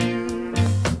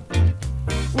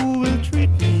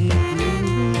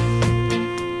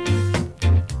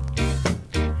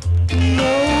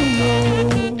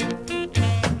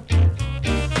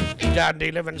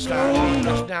Dandy Livingstone.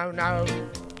 That's no.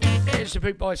 It's the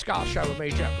Boot Boy Ska Show with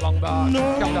me, Jack Longbar.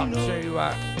 Coming up to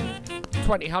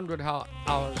 2000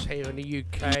 hours here in the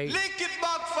UK. Lick it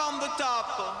back from the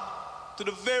top to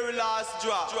the very last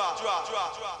drop.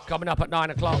 Coming up at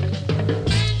 9 o'clock.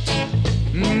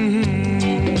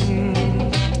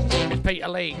 It's Peter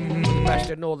Lee, the best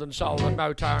in Northern Soul and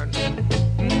Motown.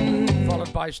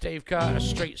 Followed by Steve Curtis,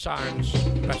 Street Sounds,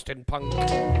 best in punk.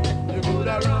 You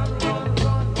gotta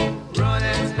run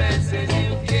as fast as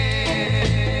you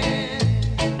can.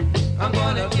 I'm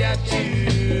gonna get you.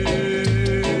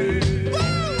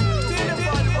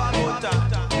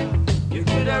 You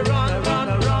gotta run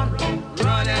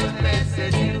as fast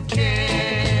as you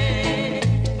can.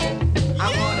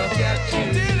 I'm gonna get you.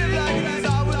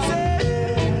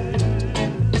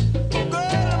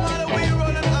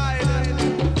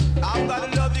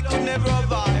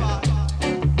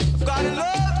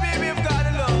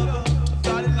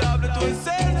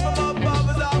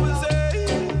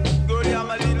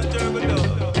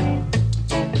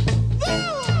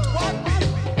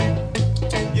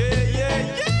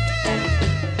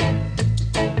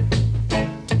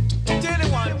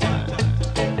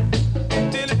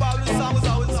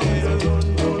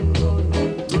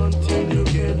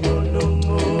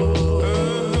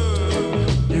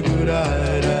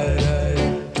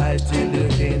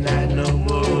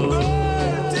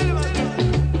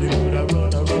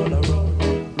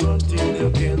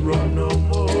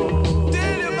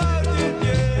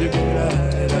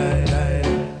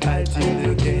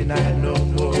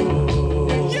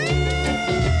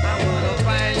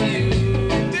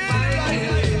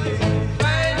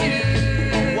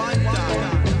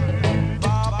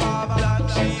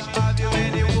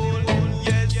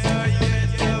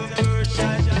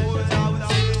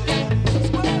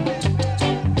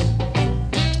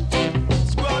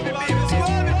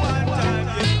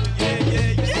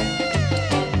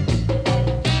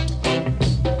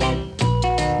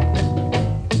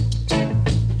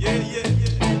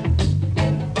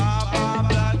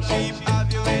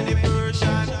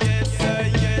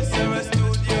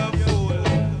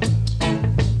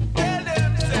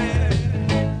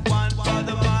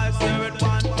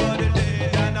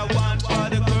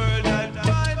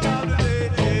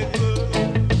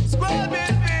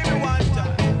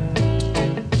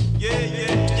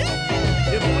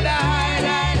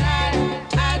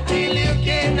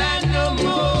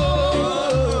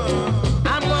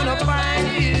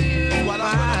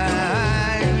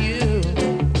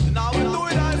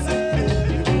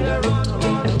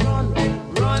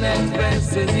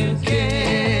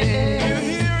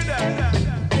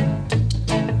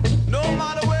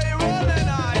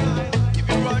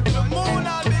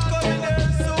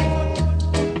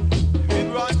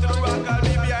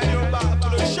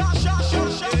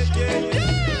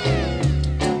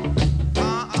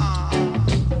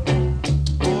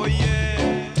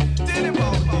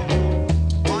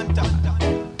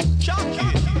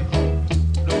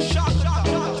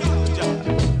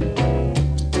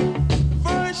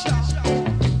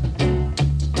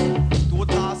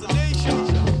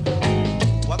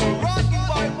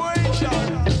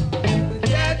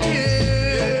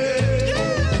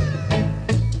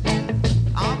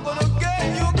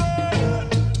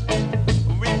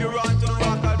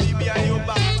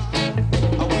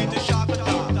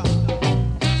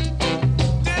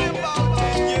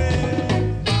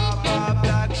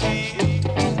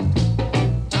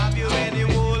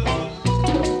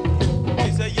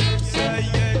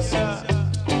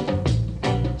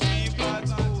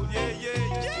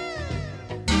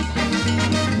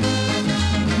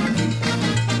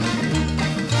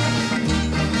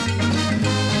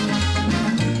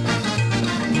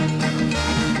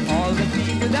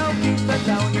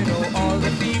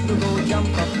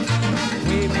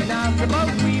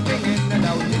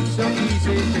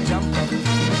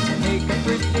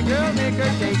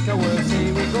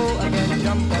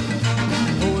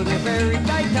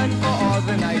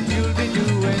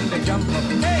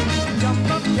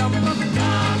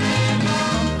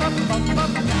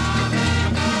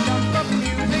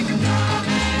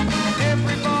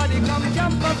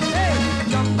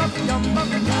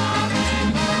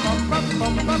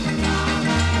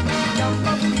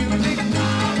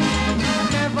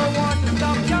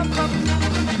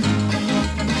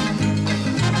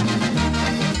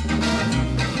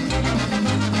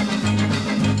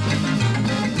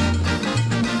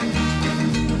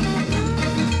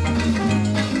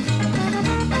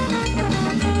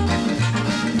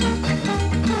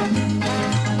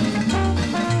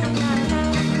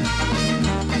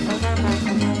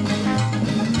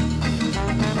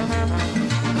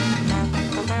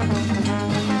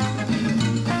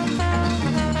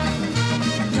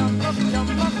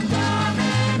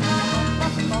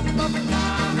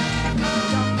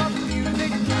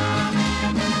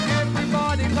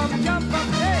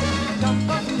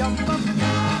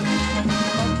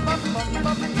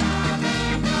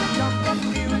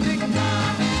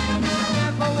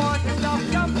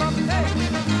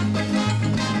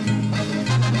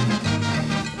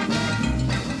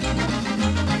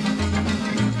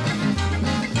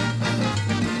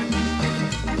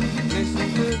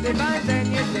 to divine, then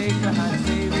you take your hand,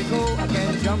 say we go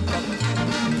again, jump up.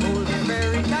 Hold it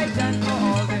very tight and for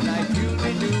all the night you'll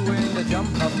be doing the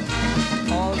jump up.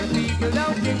 All the people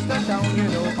down Kingston Town, you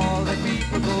know, all the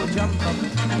people go jump up.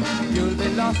 You'll be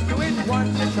lost to it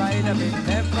once you try it a bit,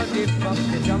 never give up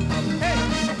the jump up. Hey,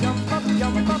 jump up,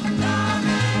 jump up.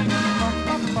 Bump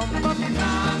up, bump up.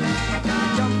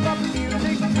 Jump up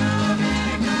music.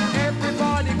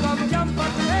 Everybody come jump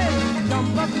up, hey,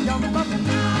 jump up, jump up.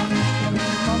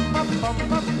 Bump up,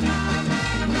 bump up.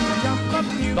 Jump up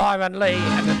music. Byron Lee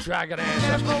and the Dragonaires,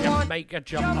 that's Jamaica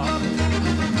jump up.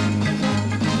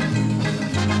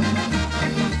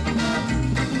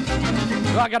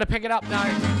 Right, gotta pick it up now.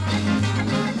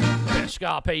 Bit of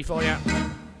Scar P for you.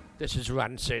 This is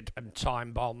Rancid and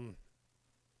Time Bomb.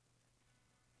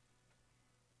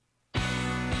 If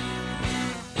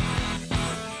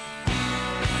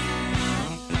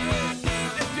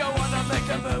you wanna make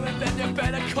a move, then you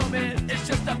better come in. It's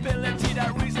just ability,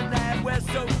 that reason that we're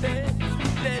so thin.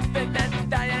 Living and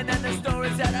dying, and the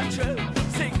stories that are true.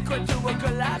 Sink into a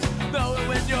collapse, knowing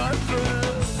when you're through.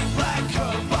 Black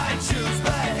coat, white shoes,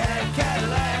 red hair,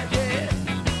 Cadillac, yeah.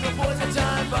 The boys are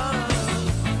time bomb.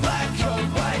 Black coat,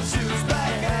 white shoes,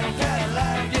 red hair,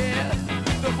 Cadillac, yeah.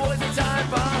 The boys are time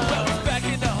bomb. Well, it's back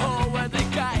in the hole where they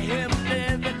got him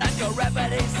living like a rapper.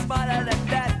 He's smarter than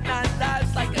that. 9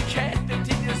 lives like a cat,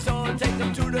 15 years old. Take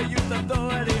them to the youth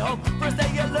authority home. First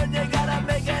thing you learn, you gotta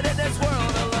make it in this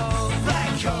world alone.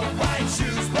 Black coat, white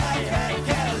shoes, black hat,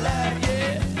 Cadillac,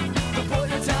 yeah. The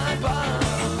boys are time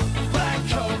bomb. Black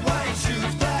coat, white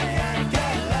shoes, black hat,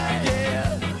 Cadillac,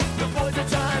 yeah. The boys are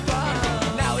time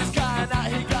bomb. Now he's gone out,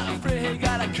 he got free, he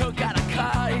got a cook, got a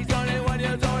car. He's 21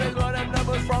 years old, he got the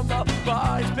numbers from the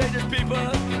bar. He's paid his people,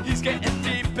 he's getting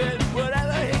deep in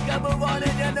whatever he can move on,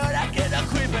 and you know that kid a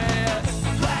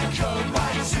creeping. Black coat,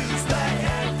 white shoes, black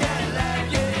hat,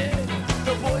 Cadillac, yeah.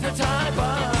 The boys are time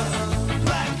bomb.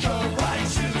 Black coat, white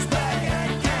shoes, black hat,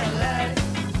 Cadillac.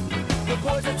 The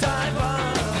boys are time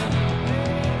bomb.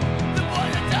 The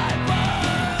boys are time bomb.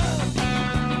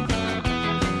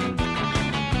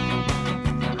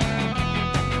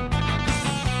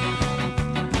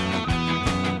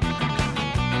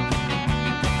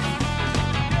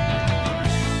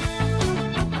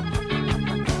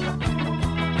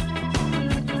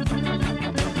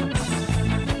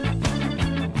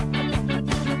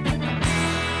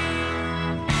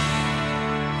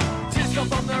 Tears come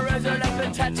from the razor that's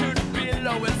been tattooed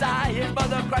below his eye. His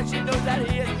mother cries, she knows that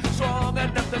he is strong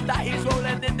enough to die. He's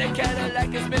rolling in the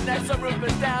Cadillac, it's midnight, some roof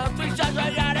is down. 3 shots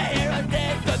right out of here and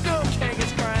dead, the new king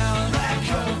is crowned. Black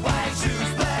coat, white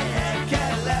shoes, black hat,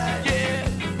 Cadillac, yeah.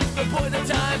 The boys are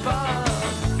time bomb.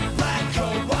 Black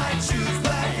coat, white shoes,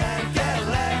 black hat,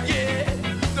 Cadillac, yeah.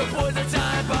 The boys are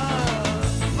time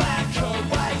bomb. Black coat,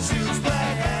 white shoes,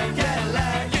 black hat,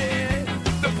 Cadillac, yeah.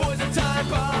 The boys are time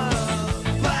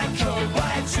bomb. Black coat,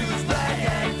 white shoes, black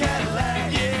hat,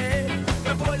 Cadillac, yeah.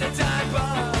 The boys are time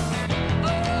bomb.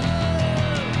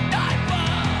 Time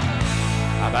bomb.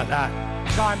 How about that?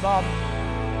 Time Bomb.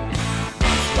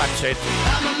 Rancid.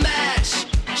 I'm a match,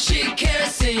 she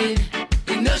kerosene.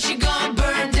 You know she gon'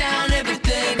 burn down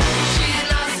everything. She an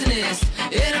arsonist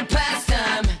in her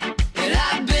pastime, and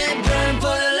I've been burned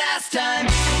for the last time.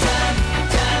 Time,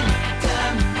 time,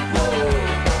 time, whoa.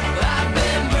 I've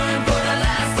been burned for the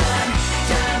last time.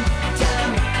 Time,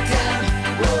 time, time,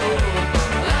 whoa.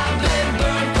 I've been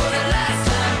burned for the last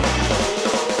time.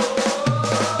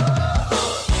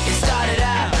 It started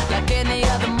out like any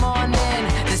other morning.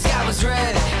 The sky was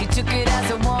red, he took it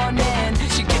as a warning.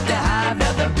 She get the hive,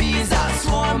 now the bees are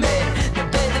swarming. They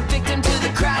play the victim till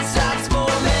the crowd starts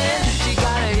forming. She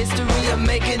got a history of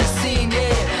making a scene,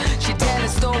 yeah. She telling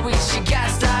stories, she got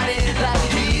started like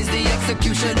he's the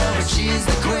executioner, but she's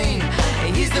the queen.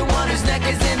 And he's the one whose neck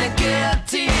is in the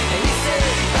guillotine. And he said,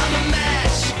 I'm a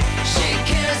match, she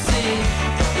kerosene.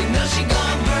 You know she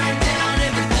gon' burn down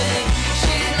everything.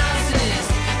 She an arsonist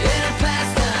in her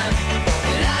pastime,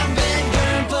 and I've been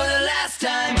burned for the last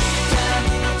time. Time,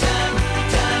 time,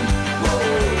 time, whoa.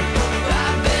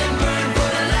 I've been burned for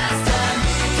the last time.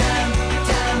 Time,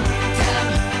 time, time,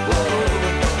 whoa.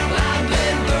 I've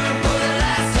been burned for the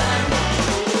last time.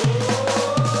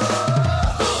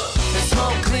 The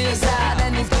smoke clears out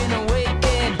and he's been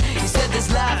awakened. He said this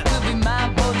life could be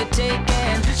mine for the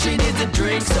taking. She needs a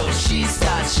drink, so she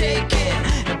starts shaking.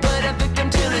 And put a victim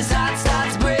till his heart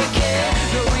starts breaking.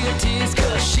 No real tears,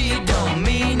 cause she don't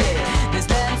mean it. This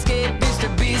landscape used to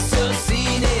be so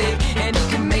scenic. And he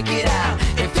can make it out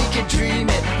if he can dream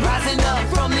it. Rising up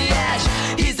from the ash,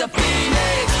 he's a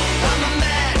phoenix. I'm a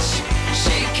match,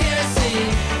 she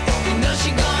kerosene. You know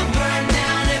she gon' burn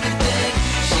down everything.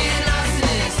 She an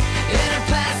arsonist in her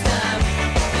past.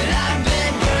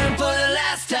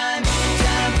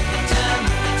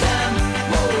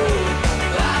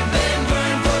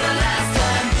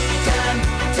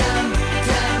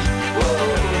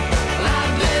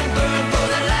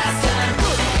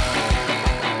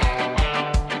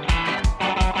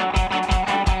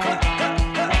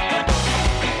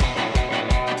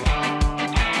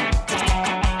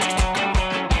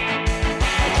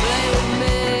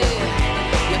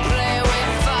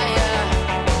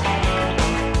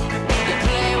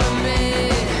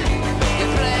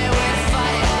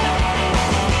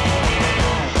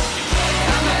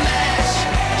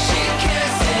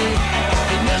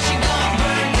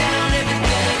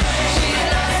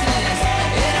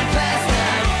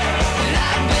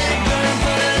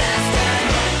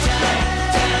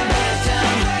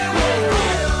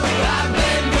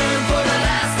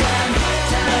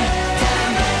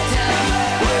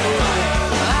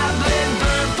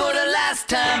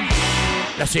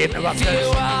 That's the Interrupters. If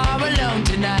you are alone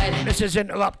tonight, this is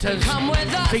Interrupters come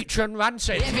with us. featuring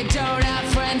Rancid. If you don't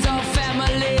have friends or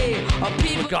family or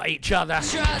people We've got each other.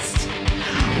 trust,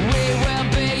 we will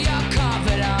be your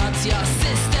confidants, your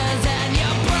sisters and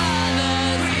your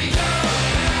brothers. We don't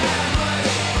have much,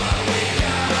 but we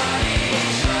got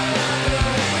each other.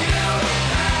 We don't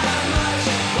have much,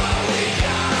 but we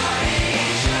got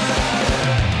each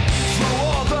other. Through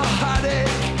all the heartache,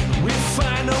 we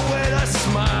find a way to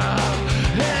smile.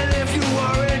 And if you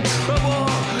were in trouble,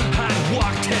 I'd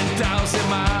walk 10,000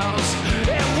 miles.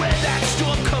 And when that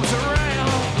storm comes around,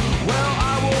 well,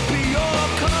 I will be your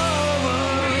cover.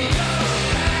 We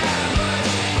don't have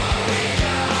much, but we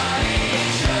got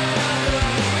each other.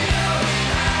 We don't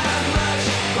have much,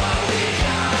 but we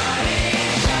got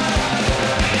each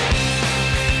other.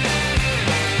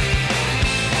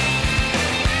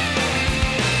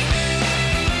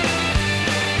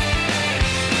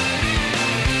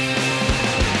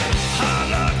 Hard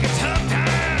luck and tough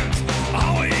times,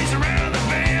 always around the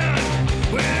bend.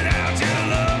 Without your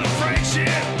love and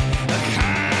friendship, a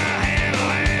kind of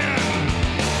land.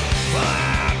 Well,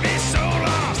 I'd be so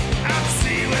lost, I'd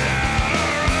see without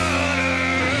a rudder.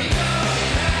 We don't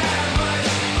have much,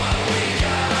 but we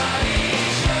got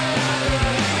each other.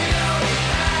 We don't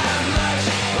have much,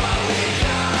 but we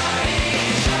got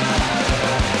each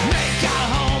other. Make our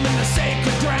home in the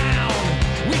sacred ground.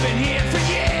 We've been here for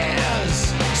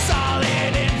years,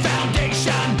 solid in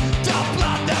foundation, the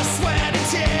blood, the sweat and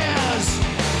tears.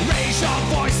 Raise your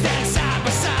voice, stand side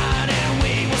by side, and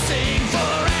we will sing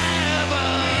forever.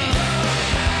 We don't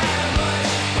have much,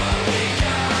 but we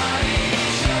got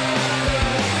each other.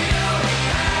 We don't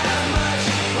have much,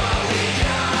 but we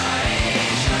got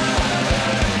each other.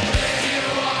 If you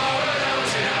are alone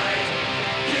tonight,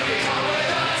 you can come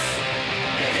with us.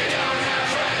 If you don't have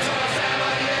friends or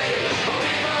family or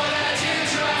people that you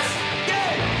trust,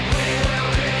 we will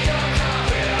be your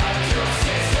confidants, your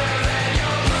sisters and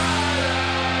your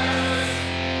brothers.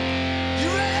 You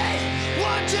ready?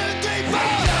 1, 2, 3, 4. We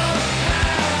don't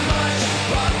have much,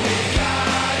 but we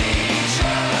got each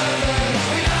other.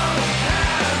 We don't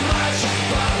have much,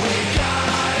 but we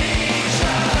got each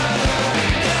other.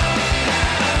 We don't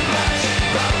have much,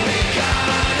 but we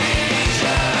got each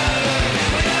other.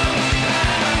 We don't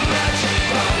have much,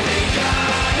 but we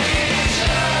got each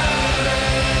other.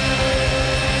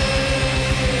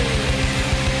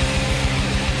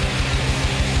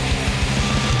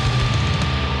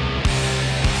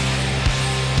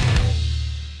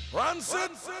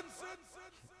 Rancid.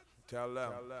 Tell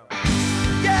them.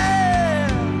 Yeah!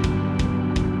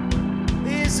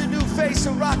 Here's a new face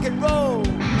of rock and roll.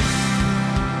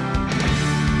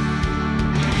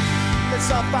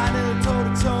 Let's all fight in a toe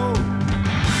to toe.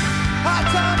 Hard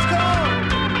times come.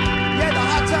 Yeah, the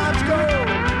hard times go.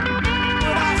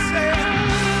 When I say,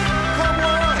 come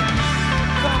on,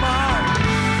 come on.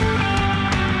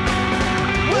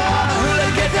 Well, all the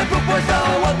hooligans and good boys know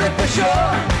one thing for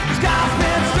sure. Sky's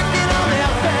been stricken on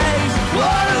their face.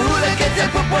 All the hooligans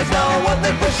and good boys know one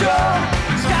thing for sure.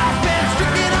 Sky's been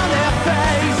stricken on their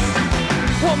face.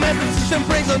 One man's position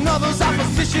brings another's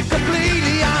opposition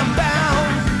completely. I'm bound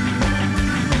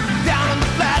down on the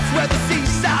flats where the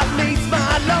seaside meets my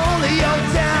lonely old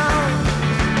town.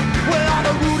 Where all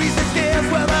the Rudies and Scares,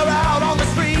 where they're out on the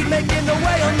street making their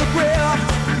way on the grill.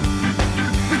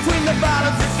 Between the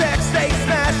violence and sex, they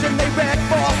smash and they wreck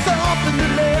for something to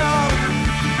live.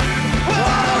 Well,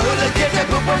 all the hooligans and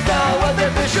good boys know one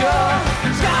thing for sure.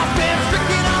 Sky's been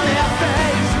stricken on their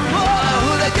face. All the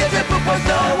hooligans and good boys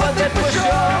know one thing for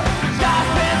sure. Sky's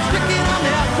been stricken on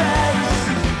their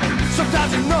face.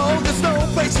 Sometimes you know there's no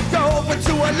place to go but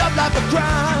to a love life of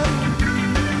crime.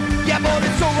 Yeah, but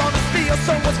it's so wrong to steal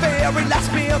someone's very last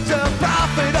meal to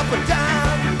profit up a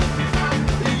dime.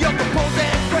 Young propose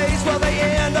and praise while they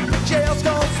end up in jail,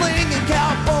 skull slinging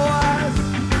cowboys.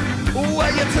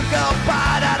 Well, you took a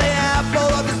bite out of the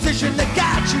apple, a decision that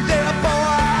got you there,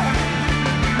 boy.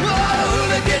 Oh, the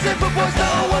hooligans and footboys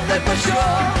know one thing for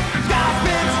sure. Sky's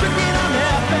been stricken on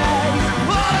their face.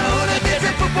 Oh, the hooligans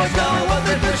and footboys know one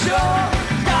thing for sure.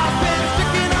 Sky's been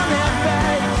stricken on their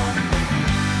face.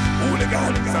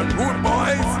 Hooligans and good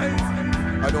boys.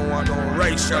 I don't want no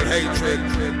racial hatred.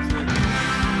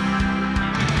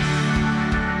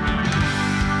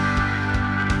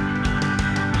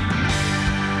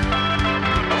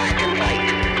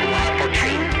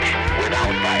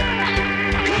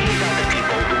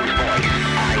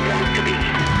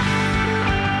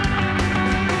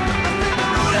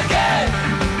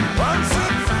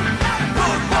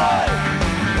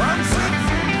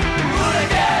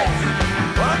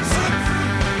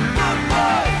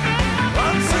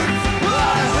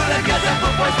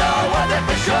 Know it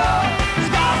for sure.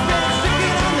 Scars still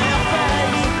sticking on their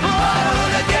face. I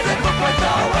wanna get it, but what's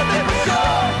all worth it for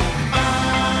sure.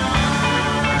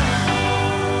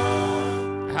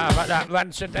 How about that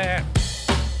Rancid there?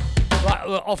 Right,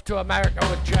 we're off to America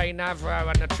with Jay Navarro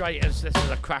and the Traitors. This is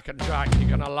a cracking track. You're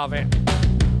gonna love it.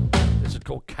 This is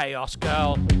called Chaos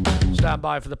Girl. Stand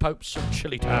by for the Popes of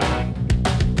Chili Town.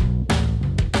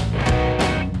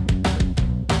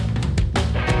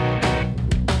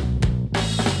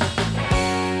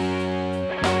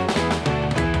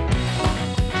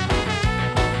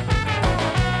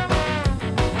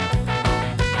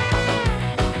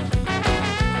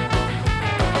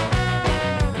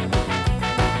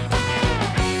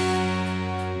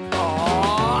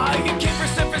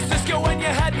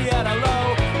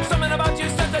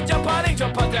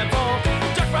 Jump on that ball.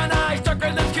 Dark brown eyes, darker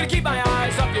lips, gonna keep my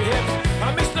eyes off your hips.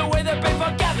 I miss the way that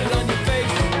paper gathered on your face.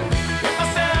 If I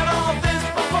said all this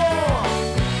before,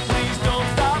 please don't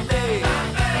stop me.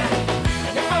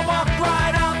 If I walk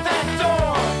right out that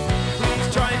door, please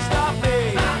try and stop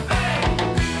me.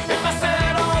 If I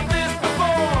said all this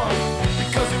before,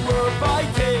 because we were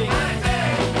fighting.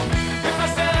 If I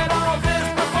said all this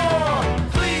before,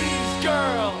 please,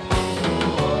 girl.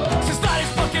 Society's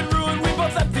fucking ruined, we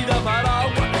both emptied up our all.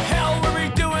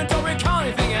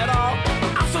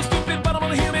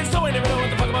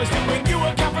 When you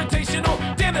were confrontational,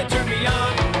 damn it turned me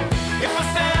on. If I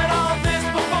said all this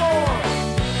before,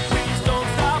 please don't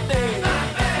stop me.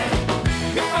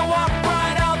 If I walk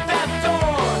right out that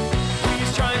door, please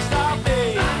try and stop me.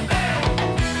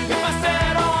 If I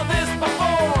said all this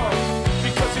before,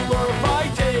 because you were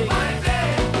fighting.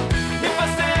 If I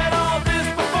said all this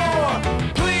before,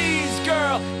 please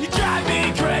girl, you drive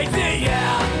me crazy,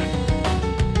 yeah.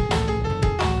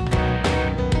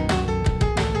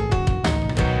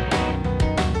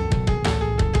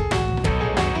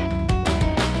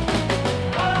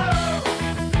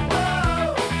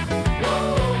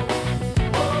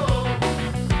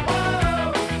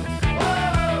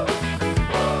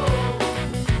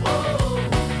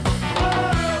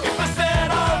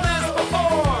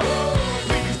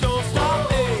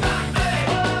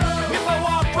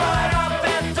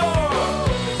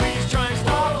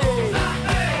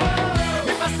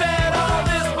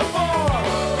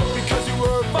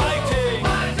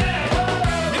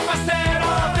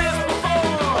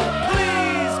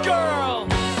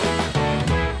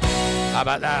 How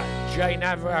about that? Jay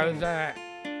Navarro there.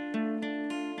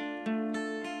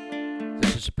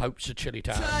 This is the Popes of Chili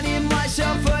Town. Turning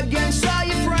myself against all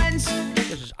your friends.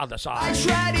 This is Other Side. I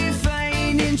try to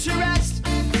feign interest,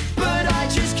 but I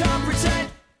just can't pretend.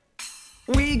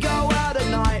 We go out at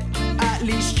night, at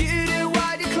least you do.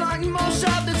 I decline most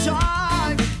of the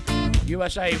time.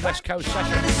 USA West Coast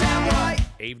session.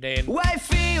 Evening. Where it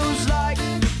feels like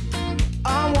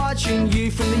I'm watching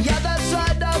you from the other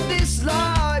side of this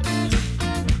life.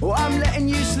 Oh, I'm letting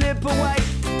you slip away.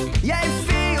 Yeah, it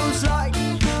feels like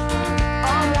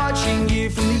I'm watching you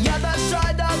from the other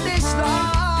side of this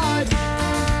life.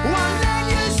 Oh, I'm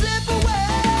letting you slip away.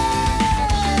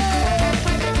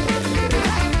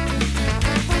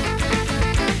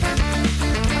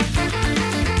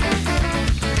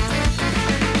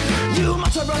 You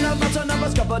must have run up, but I never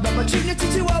discovered opportunity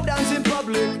to hold hands in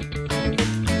public.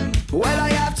 Well, I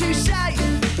have to say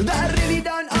that I really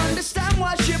don't understand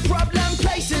what's your problem.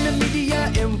 Placing the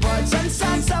media inputs and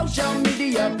some social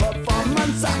media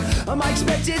performance. Am I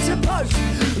expected to post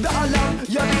that I love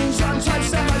your being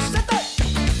untouched the most?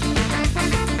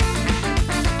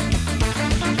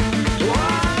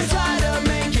 I'm tired of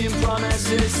making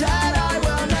promises that I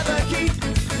will never keep.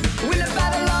 With a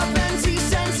battle of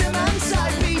anti-sentiments,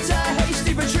 I beat a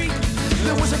hasty retreat.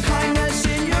 There was a kindness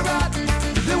in your heart.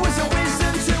 There was a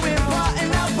wisdom to impart, and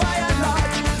now by and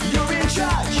large, you're in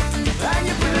charge, and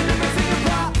you're pulling everything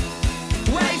apart.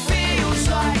 Well, it feels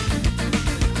like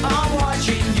I'm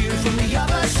watching you from the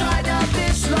other side of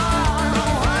this line.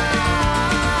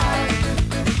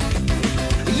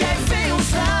 Yeah, it feels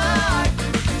like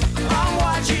I'm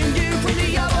watching you from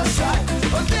the other side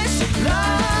of this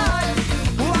line.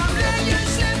 Oh, I'm letting you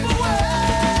slip away.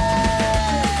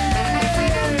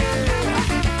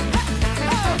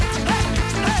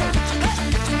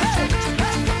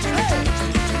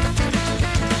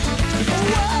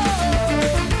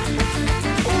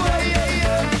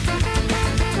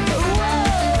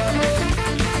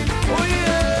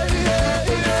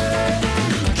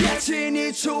 Getting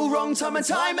it all wrong time and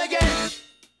time again.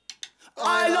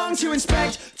 I long to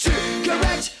inspect, to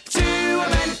correct, to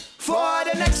amend for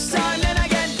the next time and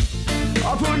again.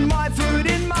 I put my food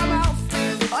in my mouth,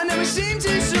 I never seem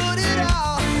to sort it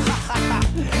out.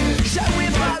 So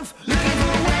we're both looking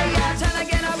for a way out, and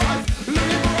again I both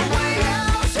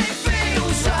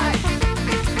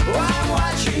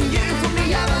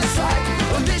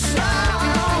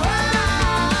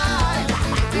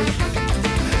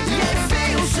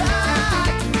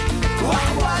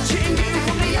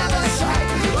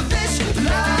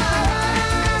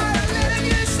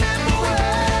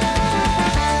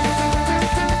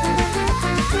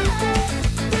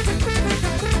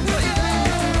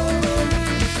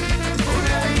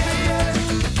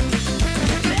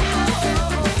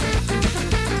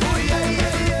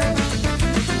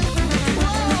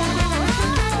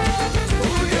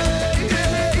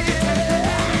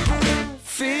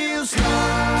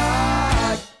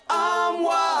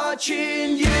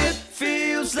watching you.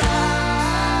 Feels like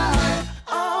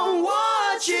I'm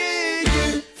watching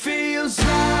you. Feels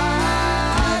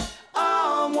like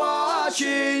I'm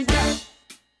watching you.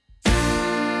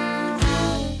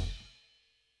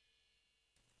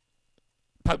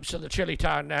 Popes of the Chili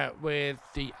Town now with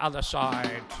The Other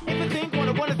Side. If I think what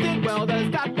I wanna think, well,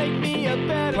 does that make me a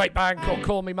better? Great band called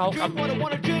Call Me Malcolm. What I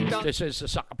wanna drink, This is the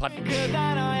Sucker Punch. than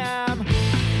I am.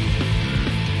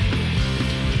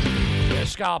 Bit of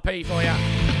Scar P for you.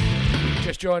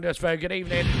 Just joined us. Very good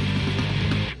evening.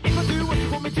 If I do what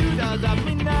you want me to, does that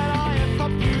mean that I am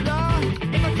popular?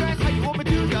 If I dress how you want me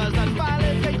to, does that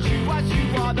validate you as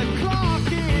you are? The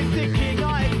clock is ticking,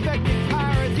 I expected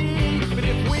parity. But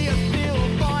if we are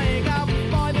still buying out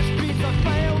by the streets, I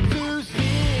fail to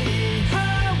see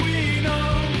how we know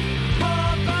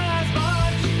half as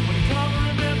much. When you can't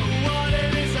remember what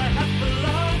it is I had for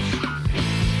lunch.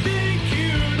 Think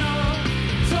you know,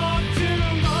 talk too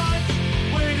much.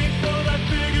 Waiting for that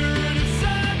figure in a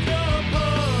second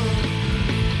pose.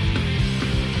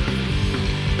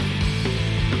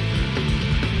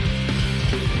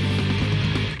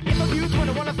 If I use what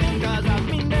I wanna think, does that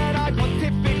mean that I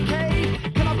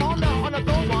pontificate? Can I ponder on a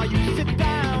thought while you sit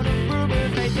down and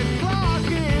ruminate? The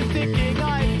clock is ticking,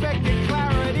 I expected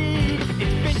clarity.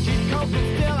 It's vintage coke and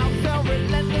still I'm so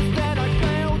relentless that I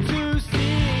fail to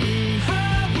see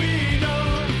how we know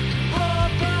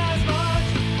half as much.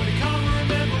 When I can't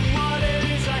remember what it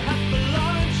is I had for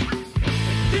lunch.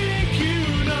 Think you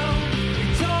know, we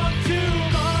talk too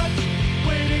much.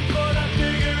 Waiting for that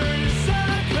figure in a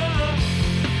circle.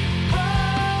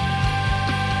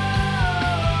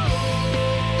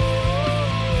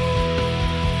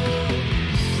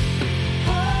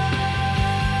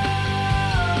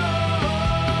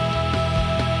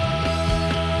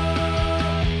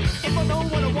 If I know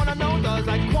what I wanna know, does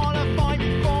that qualify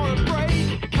me for a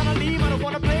break? Can I leave? I don't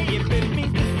wanna play if it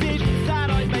means decisions that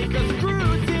I make us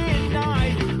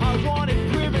scrutinize. I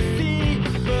wanted privacy,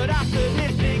 but after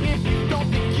listening, if you don't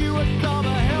think you are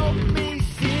gonna help me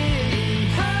see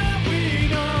how we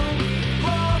know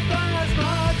half as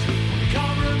much. We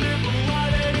can't remember what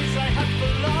it is I had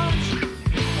for lunch.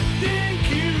 I think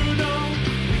you know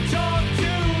we talk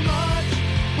too much.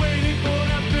 Waiting for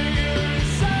that figure in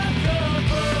circle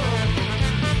punch.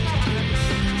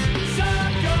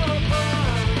 Circle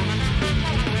punch.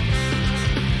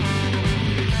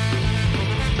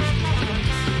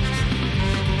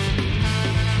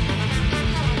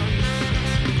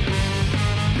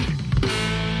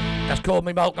 That's Call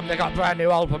Me Malcolm. They got a brand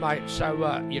new album, mate, so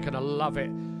you're going to love it.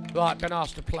 Right, been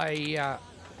asked to play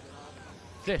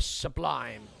this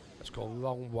Sublime. It's called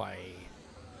Wrong Way.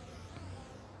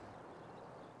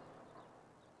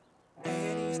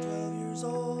 Annie's 12 years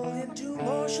old, and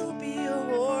tomorrow she'll be a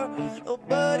whore.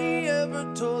 Nobody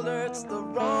ever told her it's the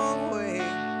wrong way.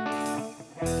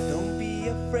 Don't be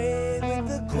afraid with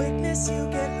the quickness you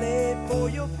get laid. For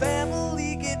your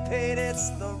family get paid, it's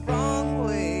the wrong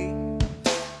way.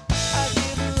 I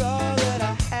give her all that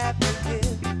I have to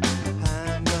give.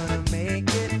 I'm gonna make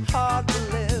it hard to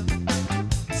live.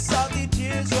 Salty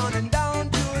tears running down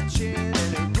to her chin,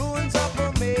 and it ruins up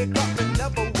her makeup and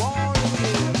never wanna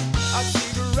live. A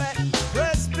cigarette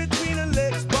pressed between her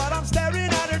lips, but I'm staring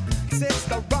at her. It's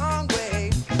the wrong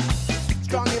way.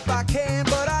 Strong if I can,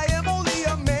 but I am only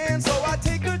a man, so I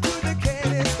take her to the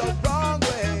can. It's the wrong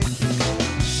way.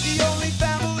 The only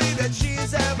family that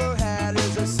she's ever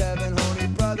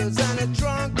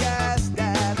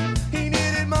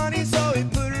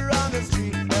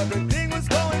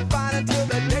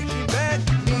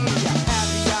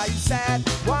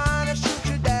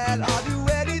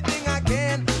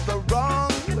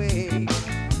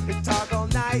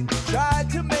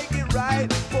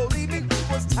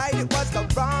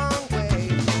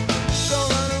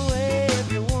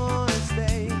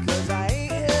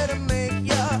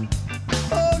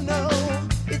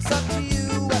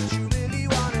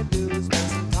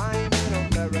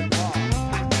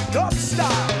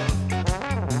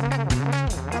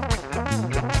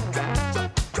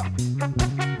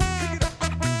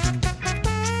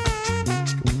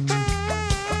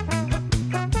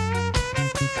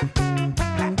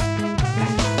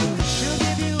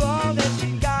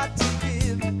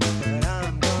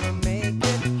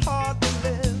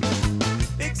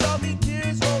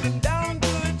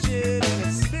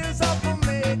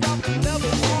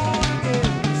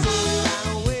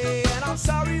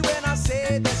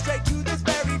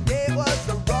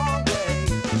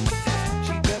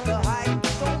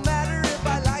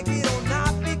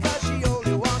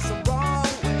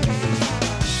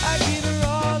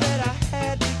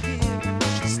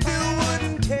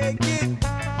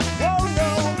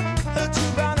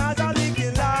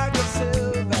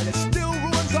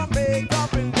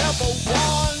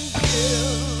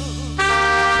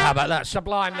that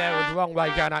Sublime there with the Wrong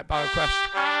Way going out by request.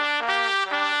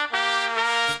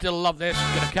 Still love this.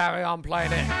 Gonna carry on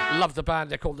playing it. Love the band.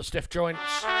 They're called the Stiff Joints.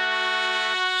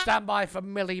 Stand by for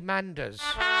Millie Manders.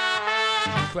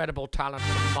 Incredible talent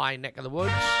from my neck of the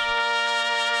woods.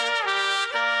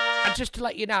 And just to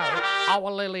let you know,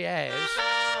 our Lily Ayres,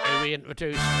 who we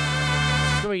introduced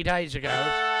 3 days ago,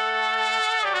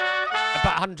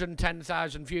 about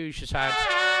 110,000 views she's had.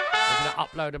 We're going to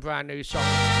upload a brand new song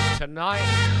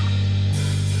tonight.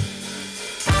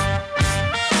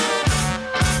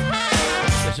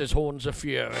 This is Horns of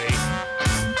Fury.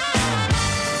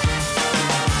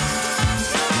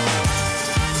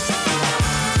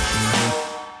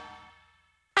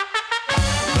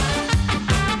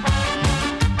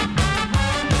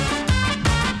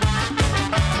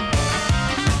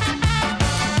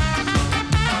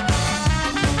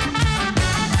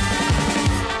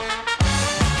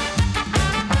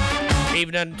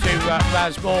 Evening to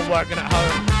Raz Moore working at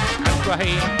home, and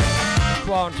Raheem,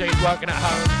 quarantine, working at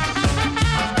home.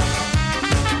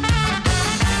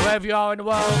 Wherever you are in the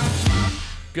world,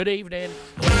 good evening.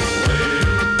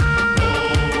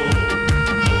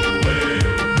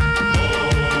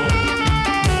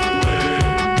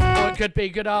 Or it could be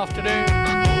good afternoon,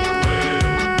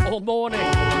 or morning.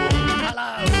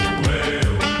 Hello.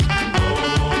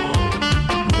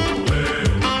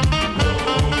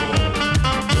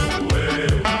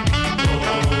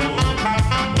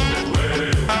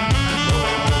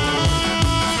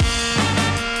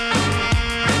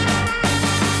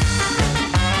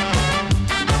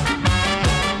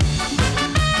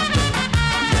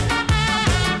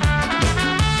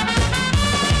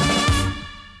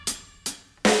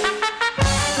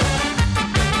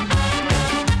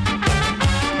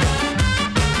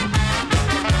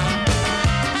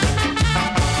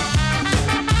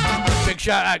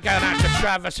 Shout out going out to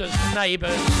Travis's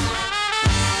neighbours.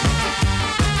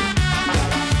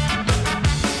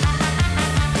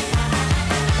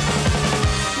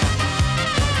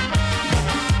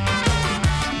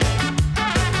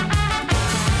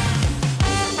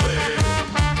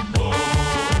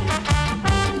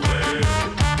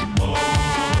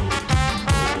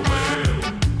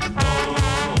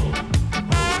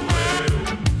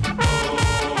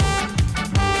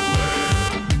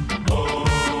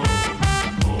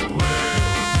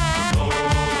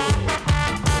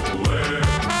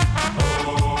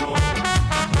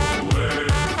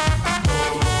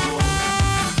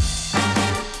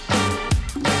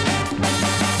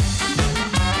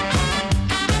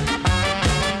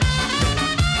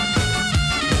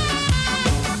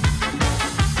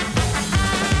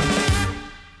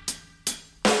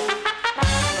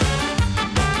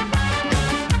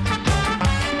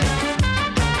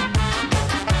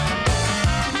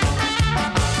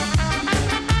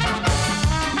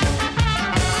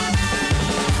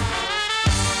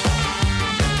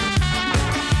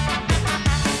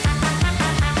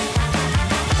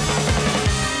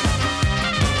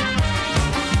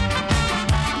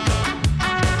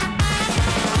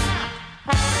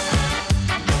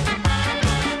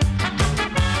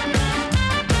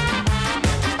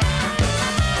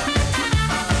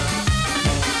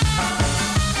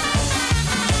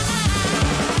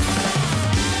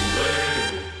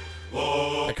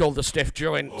 Called the Stiff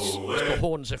Joints. It's called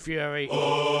Horns of Fury.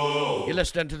 You're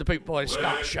listening to the Boot Boy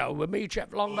Scott Show with me,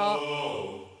 Jeff Longer,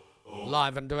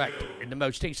 live and direct in the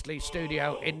most easterly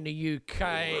studio in the UK.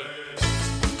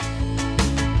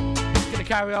 Gonna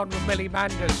carry on with Millie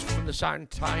Manders from the same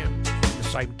time. This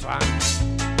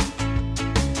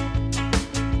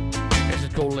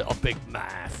is called Little Big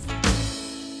Math.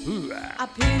 Ooh. I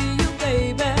pity you,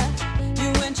 baby. You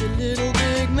and your little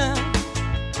big mouth.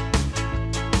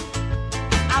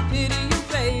 I pity you,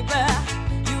 baby,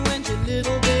 you and your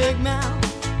little big mouth.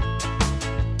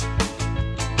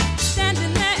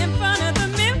 Standing there in front of the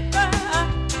mirror,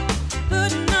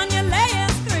 putting on your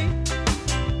layers 3.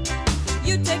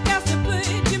 You take out to put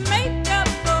your makeup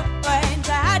on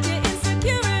to hide your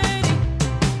insecurity.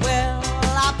 Well,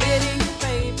 I pity you,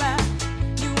 baby,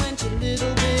 you and your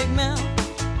little big mouth.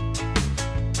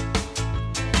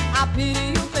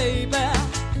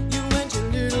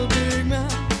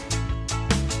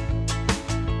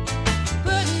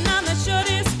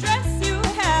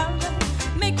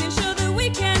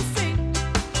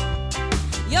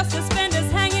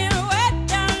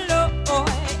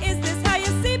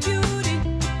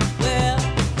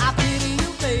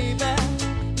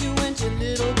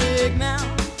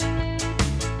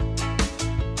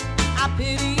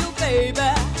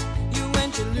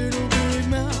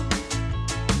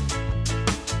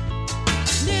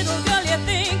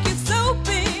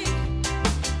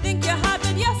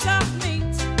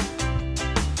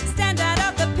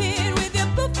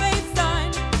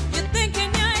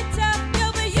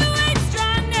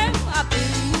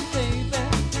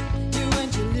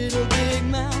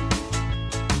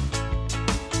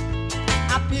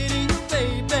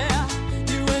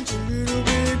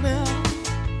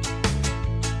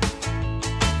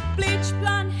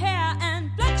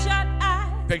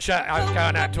 Big shout out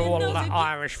going out to all the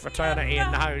Irish fraternity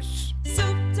in the house.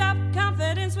 Souped up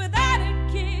confidence without a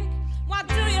kick. Why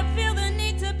do you feel the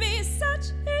need to be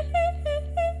such?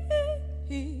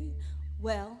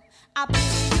 Well, I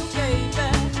pity you, baby.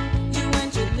 You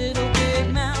and your little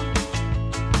big mouth.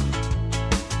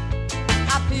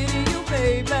 I pity you,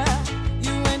 baby.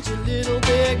 You and your little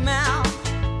big mouth.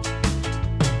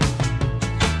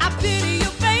 I pity you,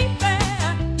 baby.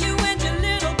 You and your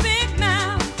little big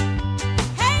mouth.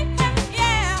 Hey, hey,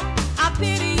 yeah. I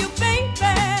pity you,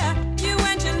 baby. You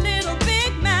and your little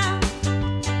big mouth.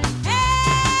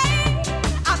 Hey,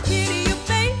 I pity you,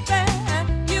 baby.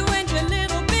 You and your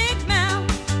little big mouth.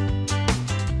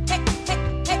 Hey, hey,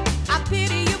 hey. I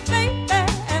pity you, baby.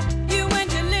 You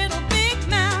and your little big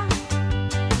mouth.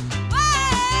 I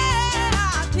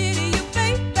pity you,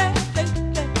 baby, baby.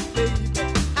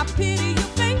 I pity you,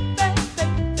 baby, baby.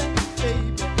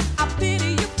 I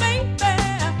pity you, baby.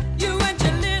 You and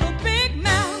your little big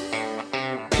mouth.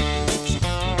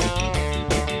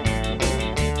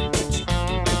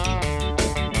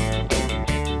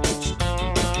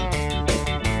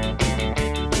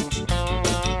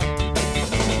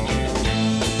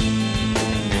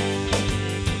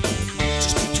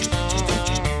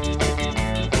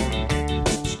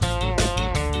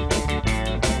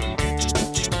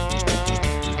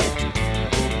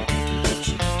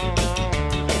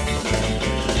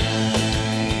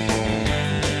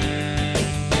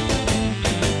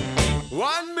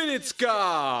 One minute,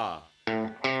 Ska.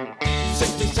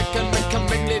 60 seconds make a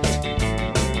minute.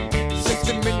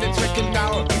 60 minutes make an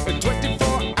hour.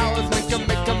 24 hours make a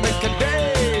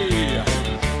day.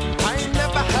 I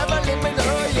never have a limit,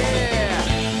 oh yeah.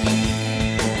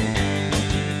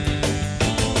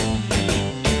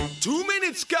 2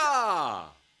 minutes, Ska.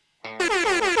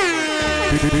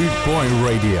 Boot Boy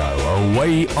Radio, a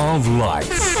way of life.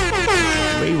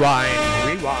 Rewind,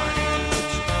 rewind.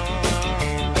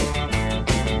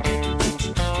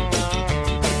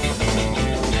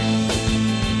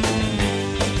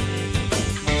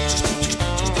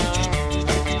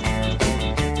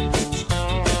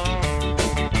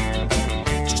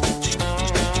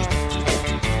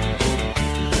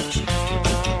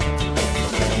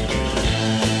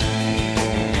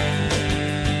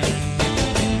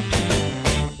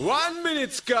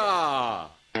 Ska.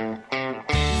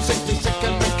 60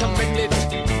 seconds make a minute.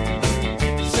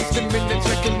 60 minutes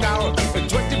make an hour.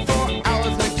 24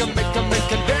 hours make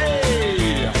a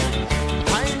day.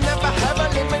 I never have a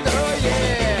limit, oh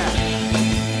yeah.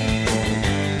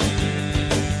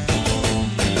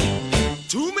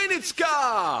 2 minutes, Ska.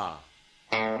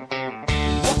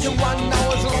 Walking 1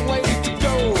 hour's a long way to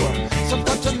go.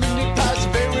 Sometimes a minute pass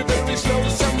very, very slow.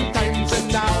 Sometimes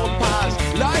an hour pass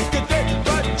like a day,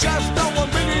 but just now 1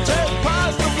 minute has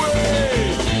passed away.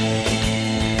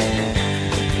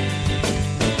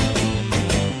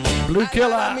 Blue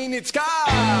Killer. I mean, it's Ska.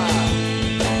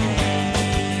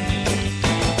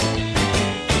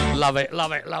 Love it,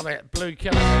 love it, love it. Blue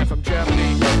Killer here from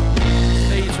Germany.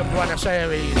 These from Buenos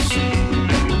Aires.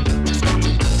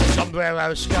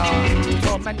 Sombrero Ska.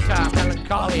 Tormenta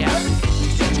Melancholia.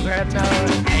 Inverno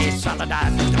e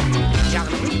Soledad.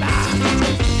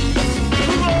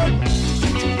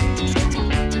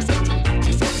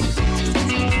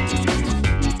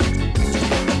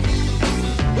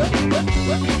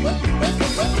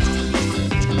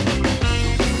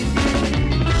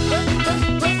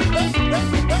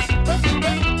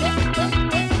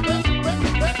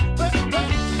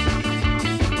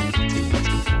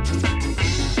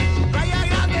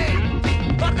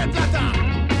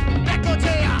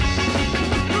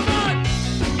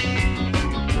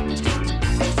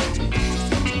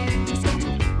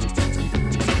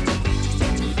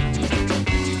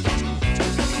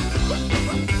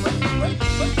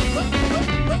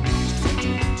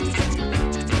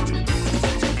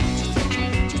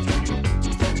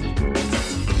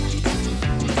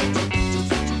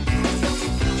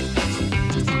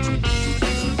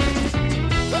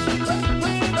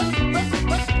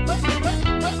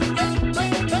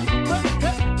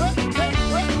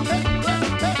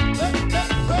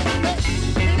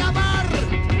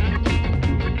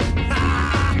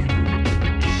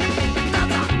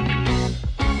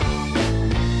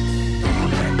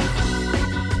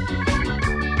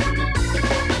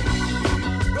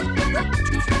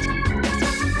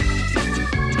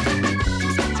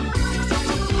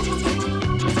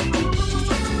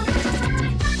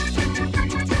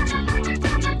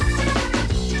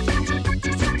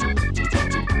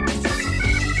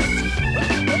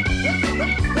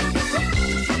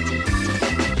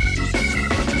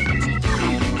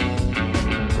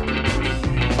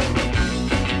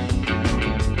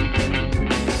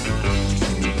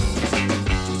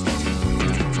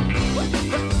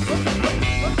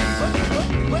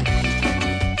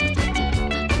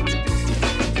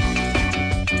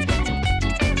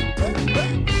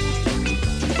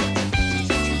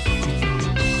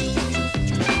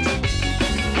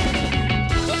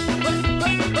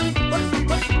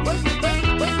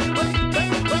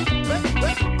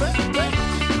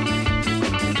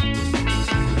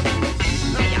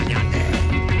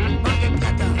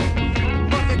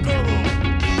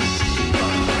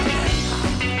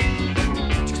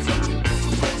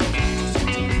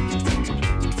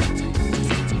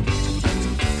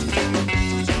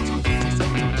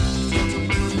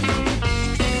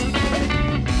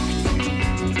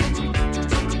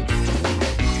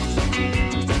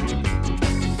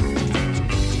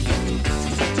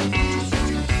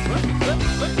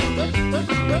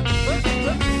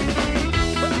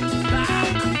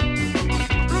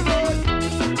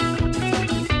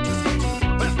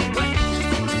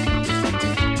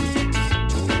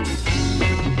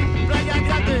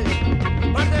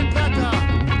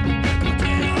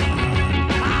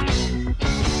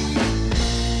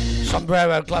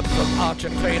 Sombrero Club from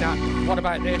Argentina. What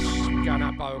about this? Going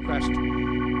out by request.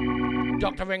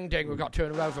 Dr. Ringding, we've got 2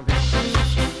 in a row from him.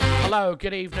 Hello,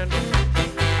 good evening,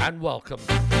 and welcome.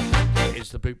 It is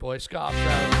the Boot Boy Scarf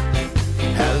Show.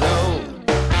 Hello,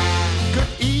 good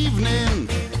evening.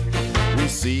 We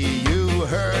see you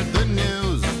heard the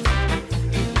news.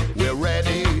 We're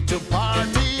ready to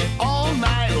party all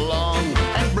night long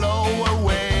and blow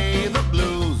away the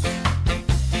blues.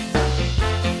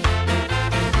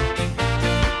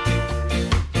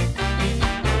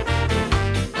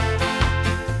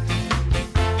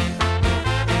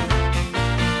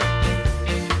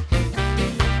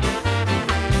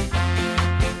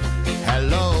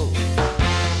 Hello,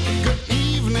 good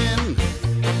evening.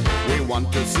 We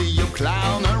want to see you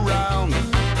clown around.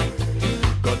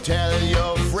 Go tell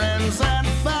your friends and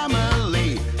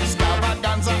family,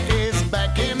 Scavaganza is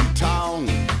back in town.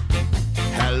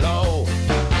 Hello,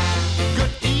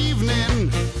 good evening.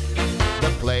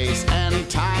 The place and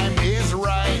time is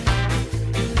right.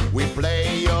 We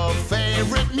play your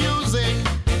favorite music,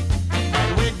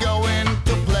 and we're going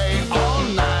to play all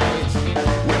night.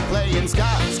 We're playing ska,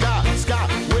 ska, ska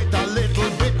with a little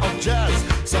bit of jazz,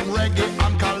 some reggae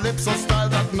and calypso style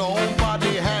that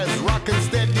nobody has. Rockin'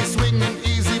 steady, swinging,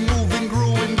 easy moving,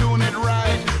 grooving, doing it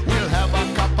right. We'll have a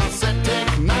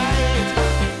capacitic night.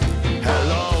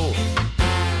 Hello,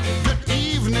 good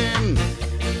evening.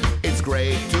 It's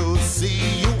great to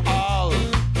see you all.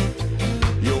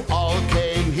 You all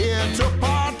came here to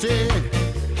party.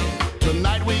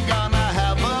 Tonight we gonna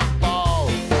have a ball.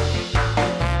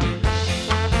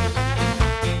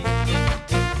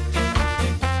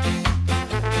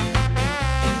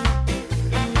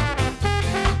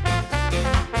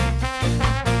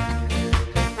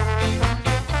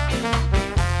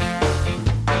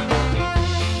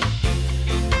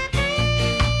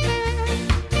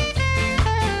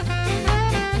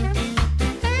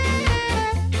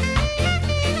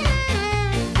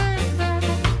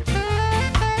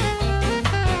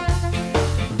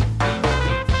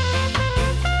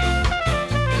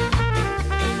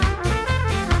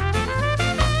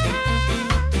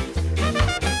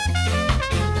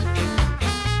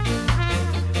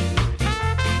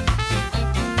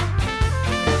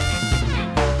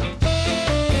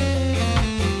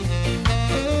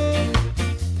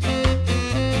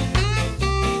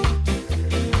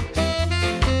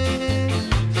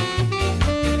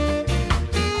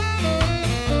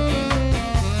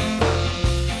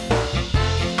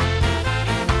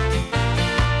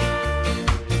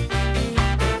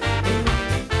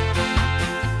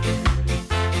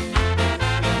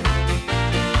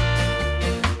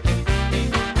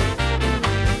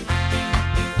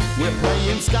 We're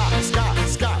playing ska, ska,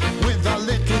 ska with a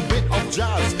little bit of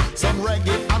jazz, some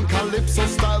reggae and calypso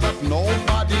style that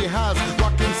nobody has.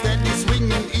 Rockin' steady,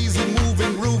 swinging, easy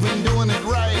moving, grooving, doing it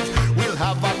right. We'll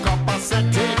have a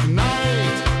capacitic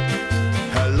night.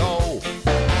 Hello,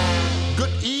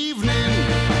 good evening.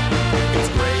 It's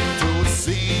great to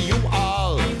see you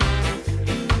all.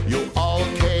 You all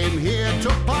came here to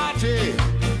party.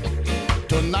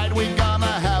 Tonight we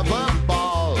gonna have a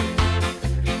ball.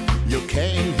 You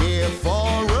came here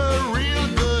for a real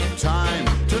good time.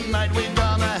 Tonight we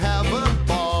gonna have a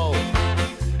ball.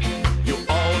 You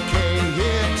all came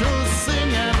here to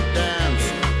sing and dance.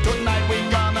 Tonight we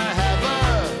gonna have a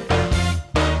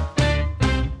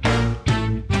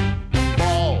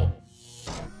ball.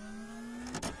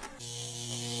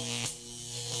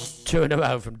 2 in a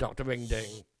row from Dr.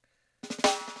 Ringding.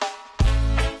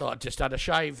 Thought I just had a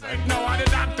shave then. No, I'm the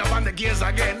doctor on the gears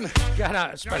again. Get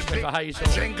out, especially for Hazel.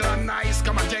 Jingle and nice,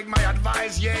 come and take my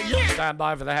advice, yeah, yeah. Stand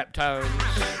by for the heptones.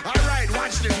 Alright,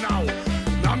 watch this now.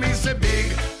 Now me say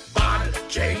big, bad,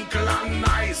 jinkle and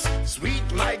nice. Sweet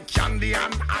like candy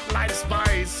and hot like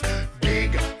spice.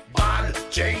 Big, bad,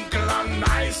 jinkle and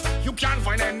nice. You can't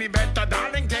find any better,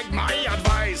 darling, take my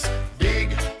advice.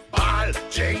 Big, bad,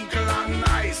 jinkle and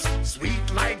nice.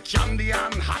 Sweet like candy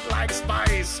and hot like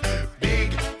spice.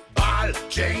 Big, bad,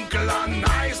 jinkle and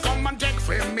nice. Come and take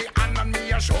from me and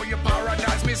me, I show you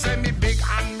paradise. Me say me big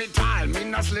and me tall. Me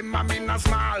not slim and me not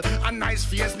small. A nice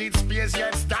face needs space,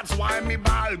 yes, that's why me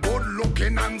ball. Good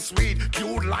looking and sweet,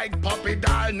 cute like puppy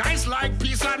doll. Nice like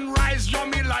peace and rice,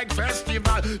 yummy like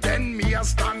festival. Then me a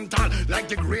stand tall, like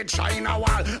the great China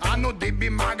wall. I know they be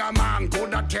maga man,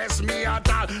 coulda test me at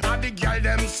all. And the girl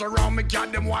them surround me,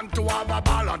 cat them want to have a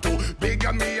ball or two.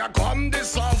 Bigger me a come,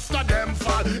 this after them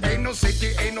fall. Ain't no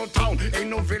city, ain't no town, ain't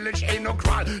no village, ain't no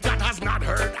crowd that has not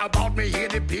heard about me. Hear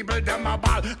the people them a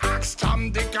ball. Ask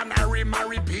Tom, Dick and Harry,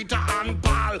 Mary, Peter and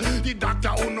Paul. The doctor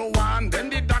who no one, then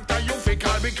the doctor you fi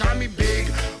call. Because me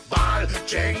big, ball,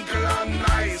 gentle and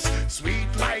nice. Sweet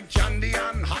like candy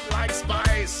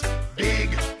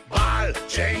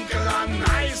gentle and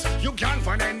nice. You can't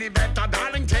find any better,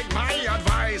 darling, take my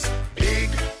advice. Big,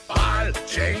 ball,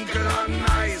 gentle and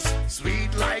nice.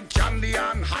 Sweet like candy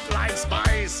and hot like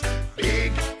spice.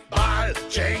 Big, ball,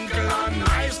 gentle and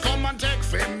nice. Come and take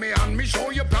from me and me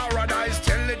show you paradise.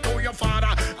 Tell it to your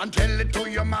father and tell it to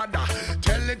your mother.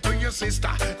 Tell it to your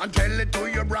sister and tell it to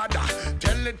your brother.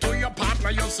 Tell it to your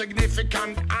partner, your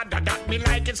significant other. That me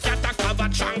like it scatter, cover,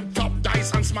 chunk, top,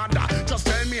 dice and smother. Just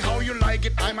tell me how you like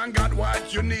it, I'm and got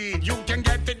what you need. You can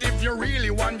get it if you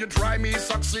really want, you try me,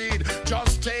 succeed.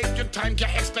 Just take your time, your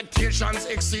expectations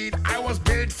exceed. I was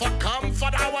built for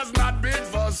comfort, I was not built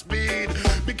for speed.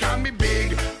 Become me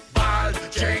big, bald,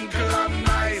 gentle and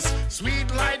nice.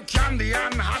 Sweet like candy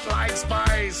and hot like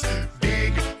spice.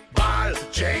 Big, bald,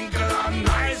 gentle and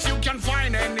nice. You can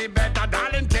find any better,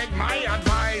 darling, take my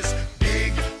advice.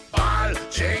 Big, bald,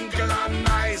 gentle and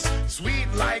nice. Sweet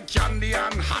like candy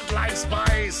and hot like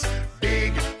spice.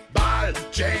 Big, bald,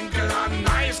 gentle and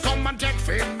nice. Come and take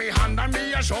from me hand and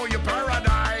me I show you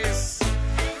paradise.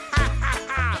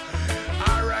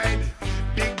 Alright,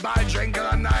 big, bald, gentle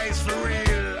and nice for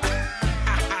real.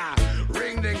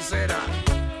 Ring ding say that.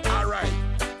 Alright,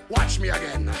 watch me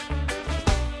again.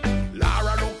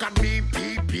 Lara, look at me,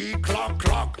 pee, clock,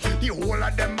 clock. The whole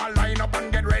of them a line up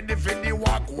and get ready for the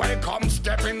walk. Welcome,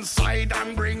 step inside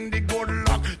and bring the good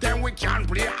luck. Then we can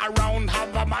play around,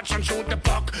 have a match and shoot the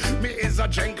puck. Me is a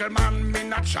gentleman, me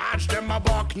not charge them a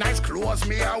buck. Nice clothes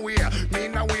me a wear, me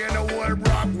not wear the whole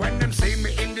rock. When them see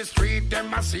me in the street,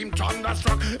 them a seem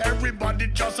thunderstruck. Everybody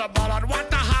just a ballad,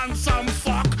 what a handsome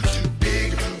fuck.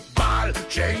 Big, ball,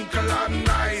 gentle and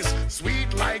nice.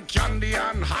 Sweet like candy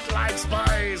and hot like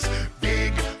spice.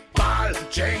 Big, ball,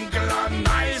 gentle and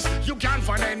nice. You can't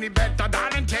find any better,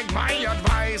 darling, take my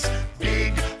advice.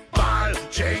 Big, ball,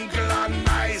 gentle and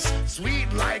nice.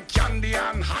 Sweet like candy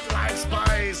and hot like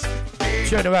spice. Big,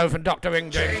 Turn around from Dr.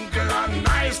 Ingrid. gentle and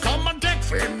nice. Come and take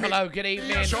from me. Hello, good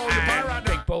evening, Show you and paradise.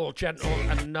 big ball, gentle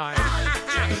and nice.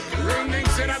 Ring,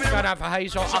 sit down. Going out for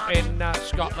Hazel up in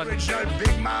Scotland,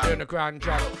 doing a grand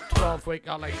job, 12-week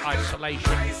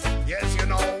isolation. Yes, you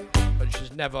know. But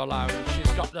she's never alone.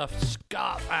 She's got the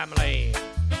Scar family.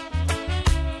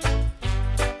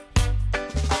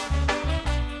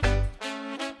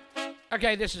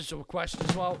 Okay, this is a request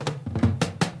as well.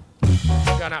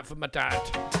 Going out for my dad.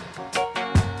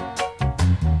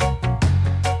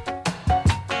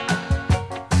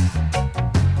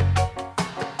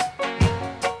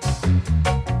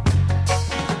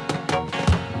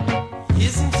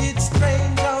 Isn't it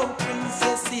strange how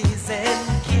princesses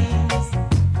and kings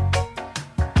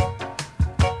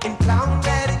in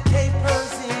clown-daddy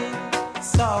capers in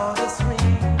sawdust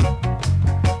ring?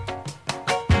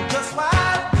 Just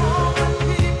why common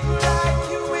people like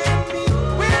you and me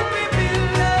will be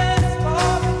villains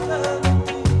for the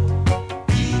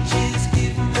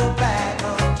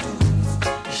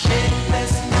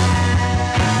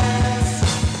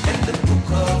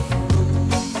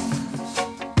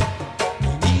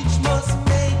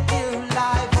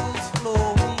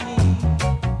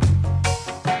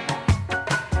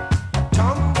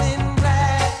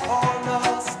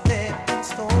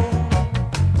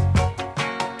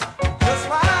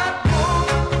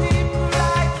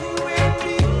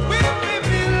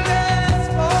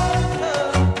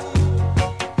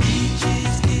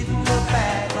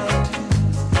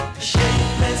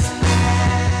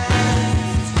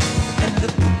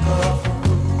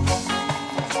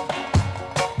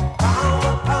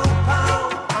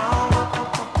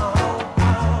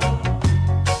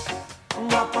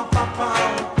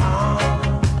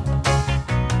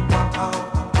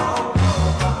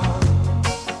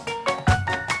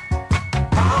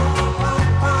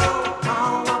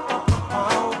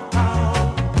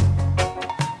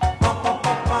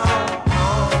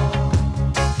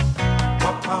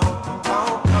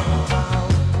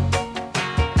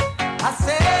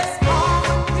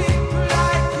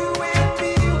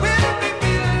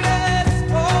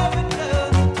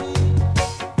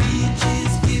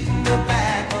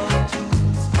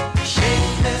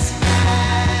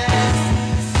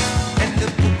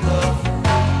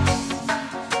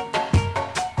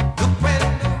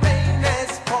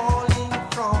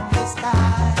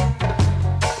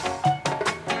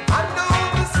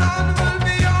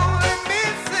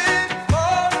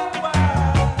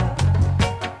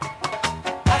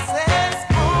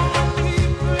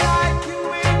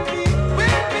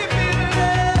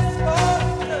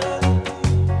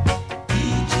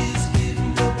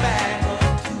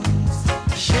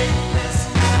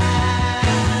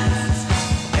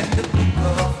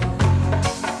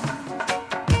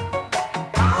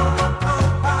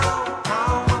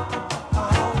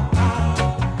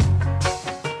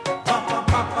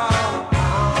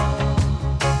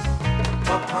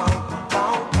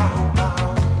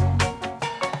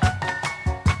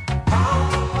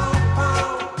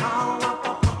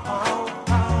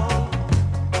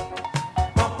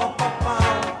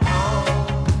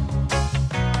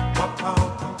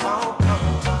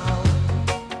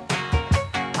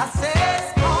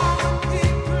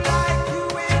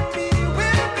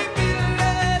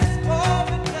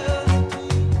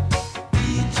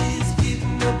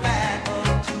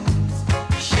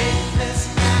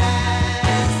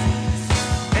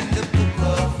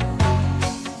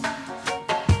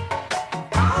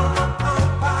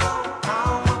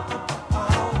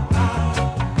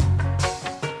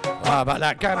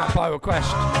that? Going out by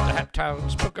request, the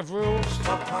Heptones Book of Rules.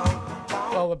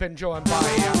 Well, we've been joined by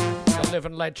the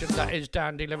living legend that is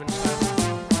Dandy Livingstone.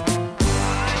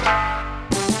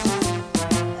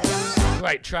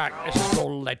 Great track. This is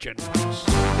called Legends.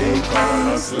 They call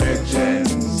us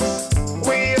legends.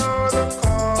 We are the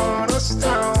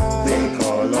cornerstone. They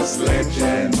call us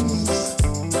legends.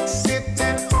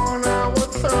 Sitting on our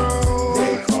throne.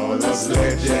 They call us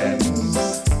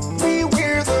legends. We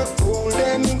wear the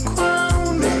golden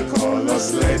crown. They call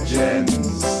us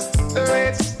legends.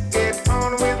 Let's get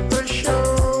on with the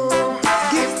show.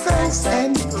 Give thanks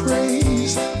and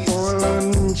praise for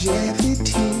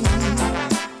longevity.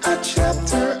 A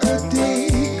chapter a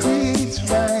day creates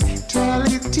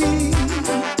vitality.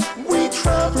 We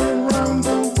travel around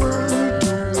the world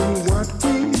doing what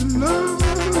we love.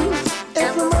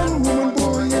 Every man, woman,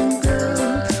 boy, and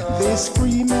girl, they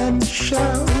scream and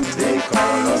shout. They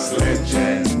call us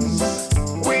legends.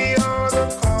 We are the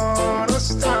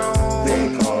cornerstone.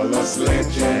 They call us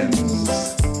legends.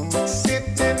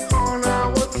 Sitting on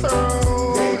our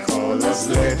throne. They call us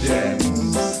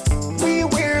legends. We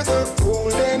wear the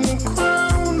golden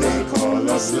crown. They call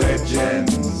us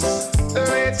legends.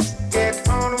 Let's get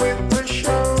on with the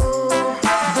show.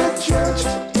 The judge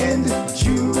and the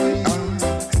jury are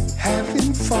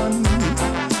having fun.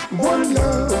 One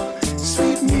love,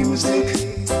 sweet music,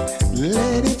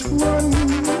 let it run.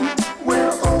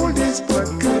 Where old is but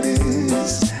good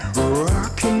is,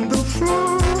 rocking the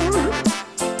floor.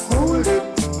 Hold it,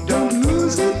 don't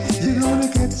lose it, you're gonna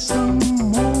get some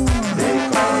more. They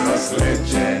call us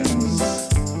legends.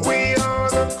 We are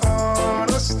the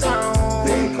cornerstone.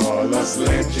 They call us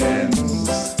legends.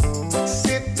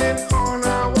 Sitting on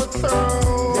our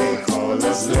throne. They call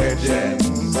us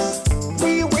legends.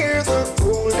 We wear the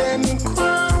golden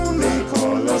crown. They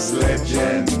call us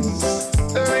legends.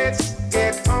 Let's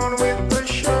get on with the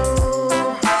show.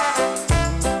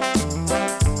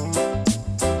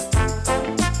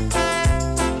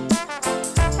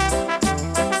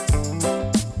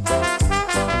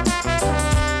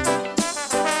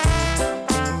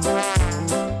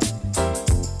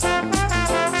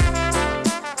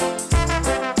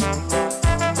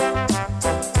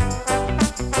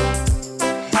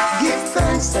 Give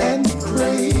thanks and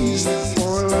praise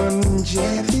for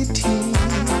longevity.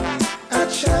 A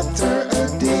chapter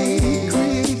a day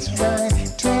creates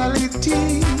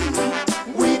vitality.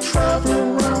 We travel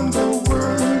around the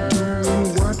world doing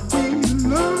what we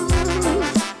love.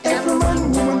 Every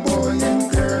man, woman, boy,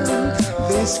 and girl,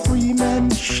 they scream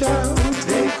and shout.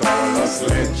 They call us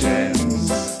legends.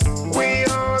 We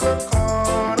are the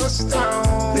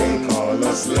cornerstone. They call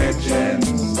us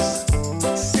legends.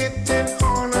 Sitting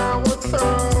on our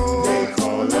throne. They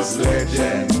call us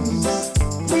legends.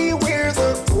 We wear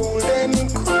the golden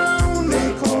crown.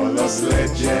 They call us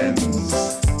legends.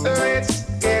 Let's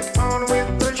get on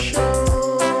with the show.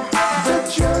 The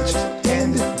judge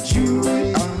and the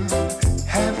jury are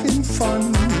having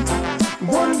fun.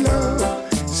 One love,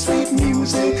 sweet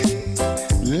music,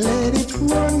 let it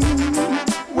run.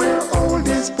 Where old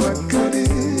is but good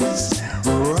is,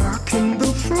 rocking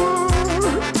the floor.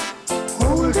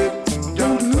 Hold it,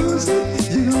 don't lose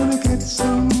it, you're gonna get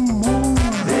some more.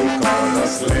 They call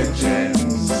us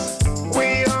legends.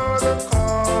 We are the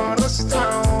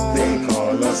cornerstone. They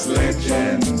call us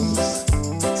legends.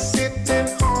 Sitting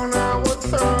on our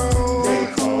throne. They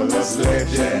call us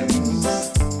legends.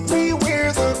 We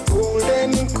wear the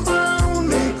golden crown.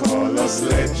 They call us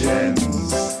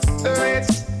legends.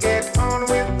 Let's get on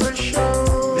with the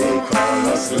show. They call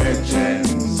us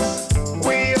legends.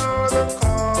 We are the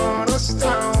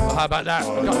cornerstone. How about that?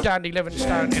 We've got Dandy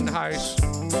Livingstone in the house.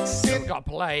 We've got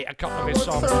to play a couple of his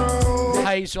songs.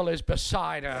 Hazel is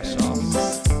beside her song.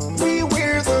 We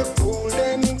wear the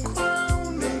golden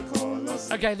crown. They call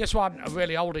us. Okay, this one, a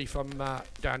really oldie from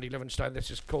Dandy Livingstone. This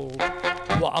is called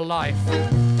What a Life.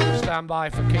 Stand by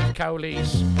for King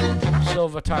Coley's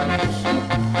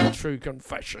Silvertones, True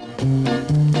Confession.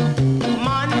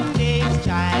 Monday's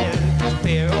child,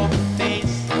 fair of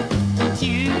face.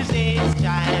 Tuesday's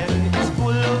child is full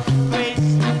of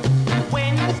grace.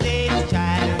 Wednesday's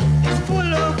child is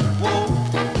full of woe.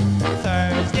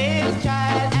 Thursday's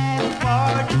child has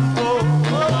far to go.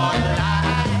 Oh, what a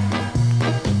lie.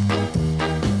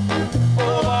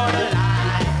 Oh, what a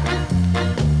lie.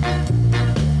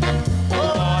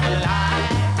 Oh, what a lie.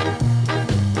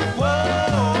 Whoa,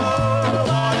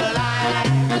 what a lie.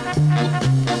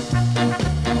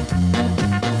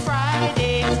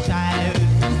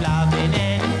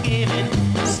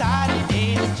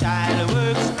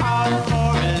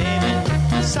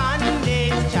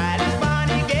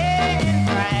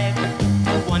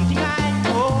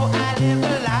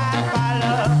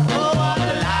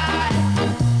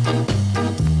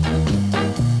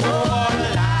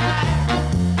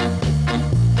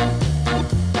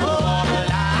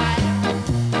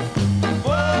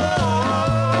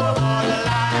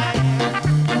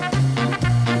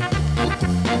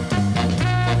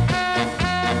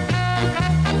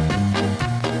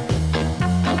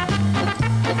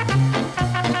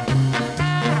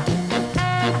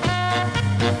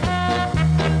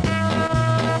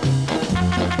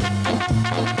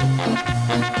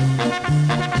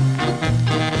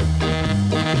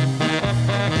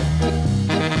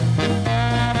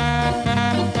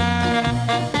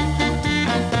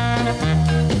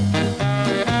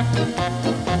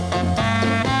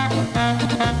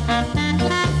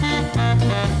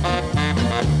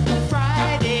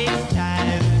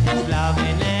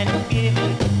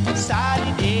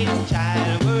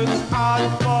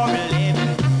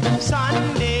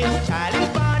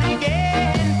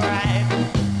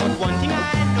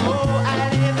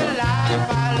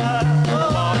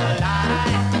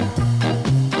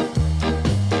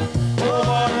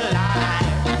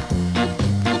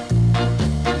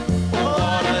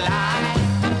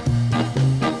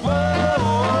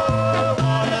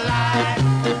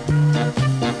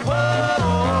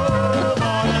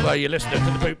 you're listening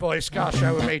to the Boot Boy Ska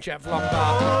Show with me, Jeff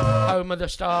Lombard, home of the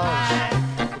stars.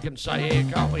 We can say here,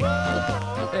 can't we?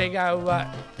 There you go,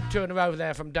 2 in a row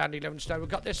there from Dandy Livingstone. We've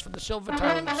got this from the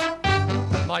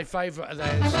Silvertones, my favourite of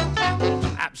theirs.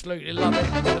 Absolutely love it.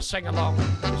 The sing-along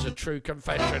is a true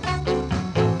confession. Dear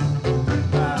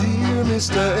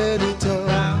Mr. Editor,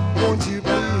 won't you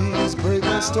please break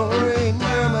my story in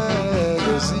your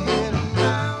magazine?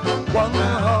 One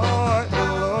heart, the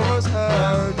lover's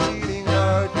heart, cheating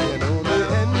heart, can only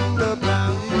end up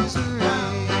in misery.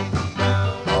 I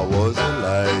was a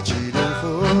lie, cheating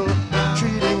fool,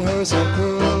 treating her so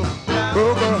cruel,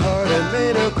 broke her heart and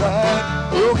made her cry,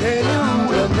 broke any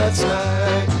rule and that's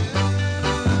right.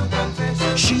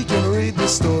 She can read the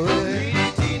story,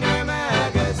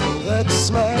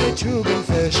 that's my true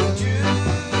confession.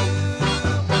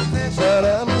 But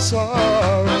I'm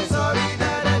sorry. I'm sorry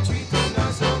that I treated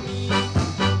her so mean.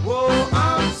 Whoa,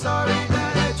 I'm sorry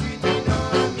that I treated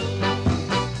her mean.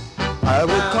 I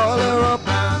would call her up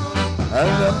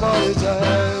and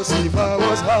apologize if I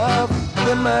was half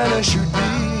the man I should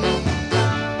be.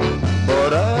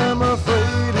 But I'm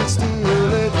afraid it's too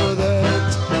late for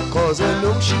that, 'cause I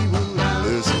know she wouldn't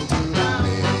listen to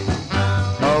me.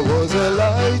 I was a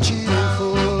lie, cheating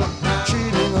fool,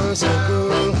 treating her so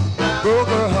cruel, broke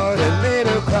her heart and made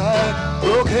her cry,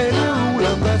 broke any rule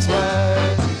and that's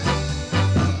right.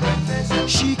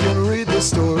 She can read the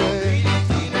story,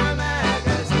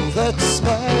 that's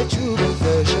my true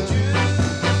confession.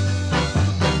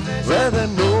 Let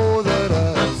them know that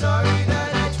I'm sorry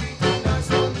that I treated her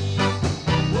so mean.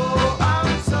 Whoa,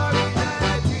 I'm sorry that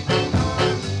I treated her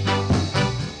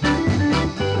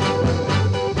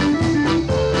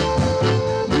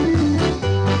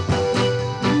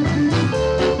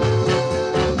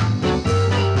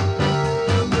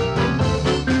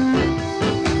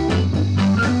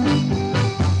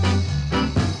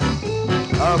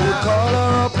I would call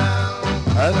her up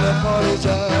and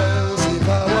apologize if I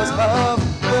was half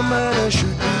the man I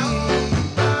should be.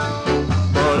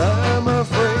 But I'm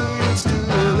afraid it's too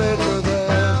late for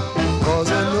that,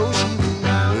 'cause I know she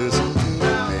won't listen to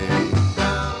me.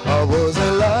 I was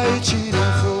a lie,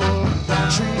 cheating fool,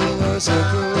 treating her so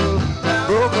cruel,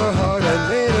 broke her heart and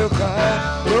made her cry,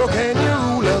 broke any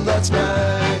rule and that's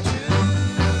right.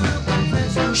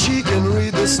 She can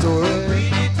read the story,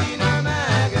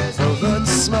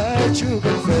 that's my true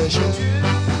confession.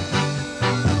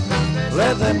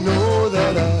 Let them know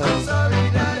that I'm sorry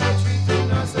that I treated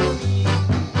her so mean.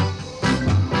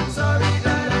 Sorry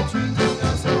that I treated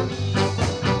her so mean.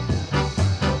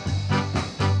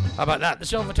 How about that? The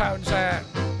Silvertones there.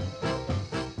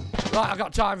 Right, I've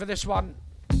got time for this one.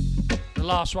 The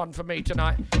last one for me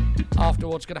tonight.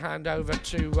 Afterwards, going to hand over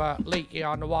to Leaky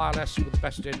on the wireless with the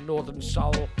best in Northern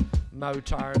Soul,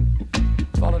 Motown.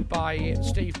 Followed by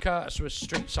Steve Curtis with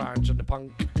Street Signs and the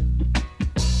Punk.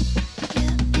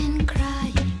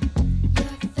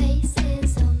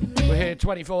 We're here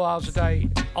 24 hours a day.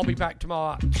 I'll be back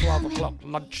tomorrow at 12 o'clock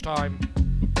lunchtime,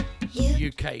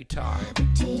 UK time.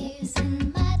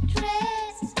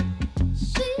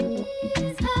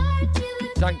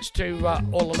 Thanks to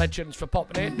all the legends for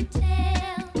popping in.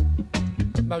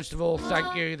 Most of all,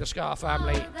 thank you, the Ska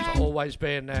family, for always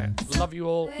being there. Love you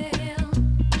all.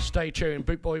 Stay tuned,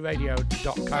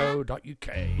 bootboyradio.co.uk. You've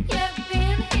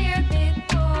been here, baby.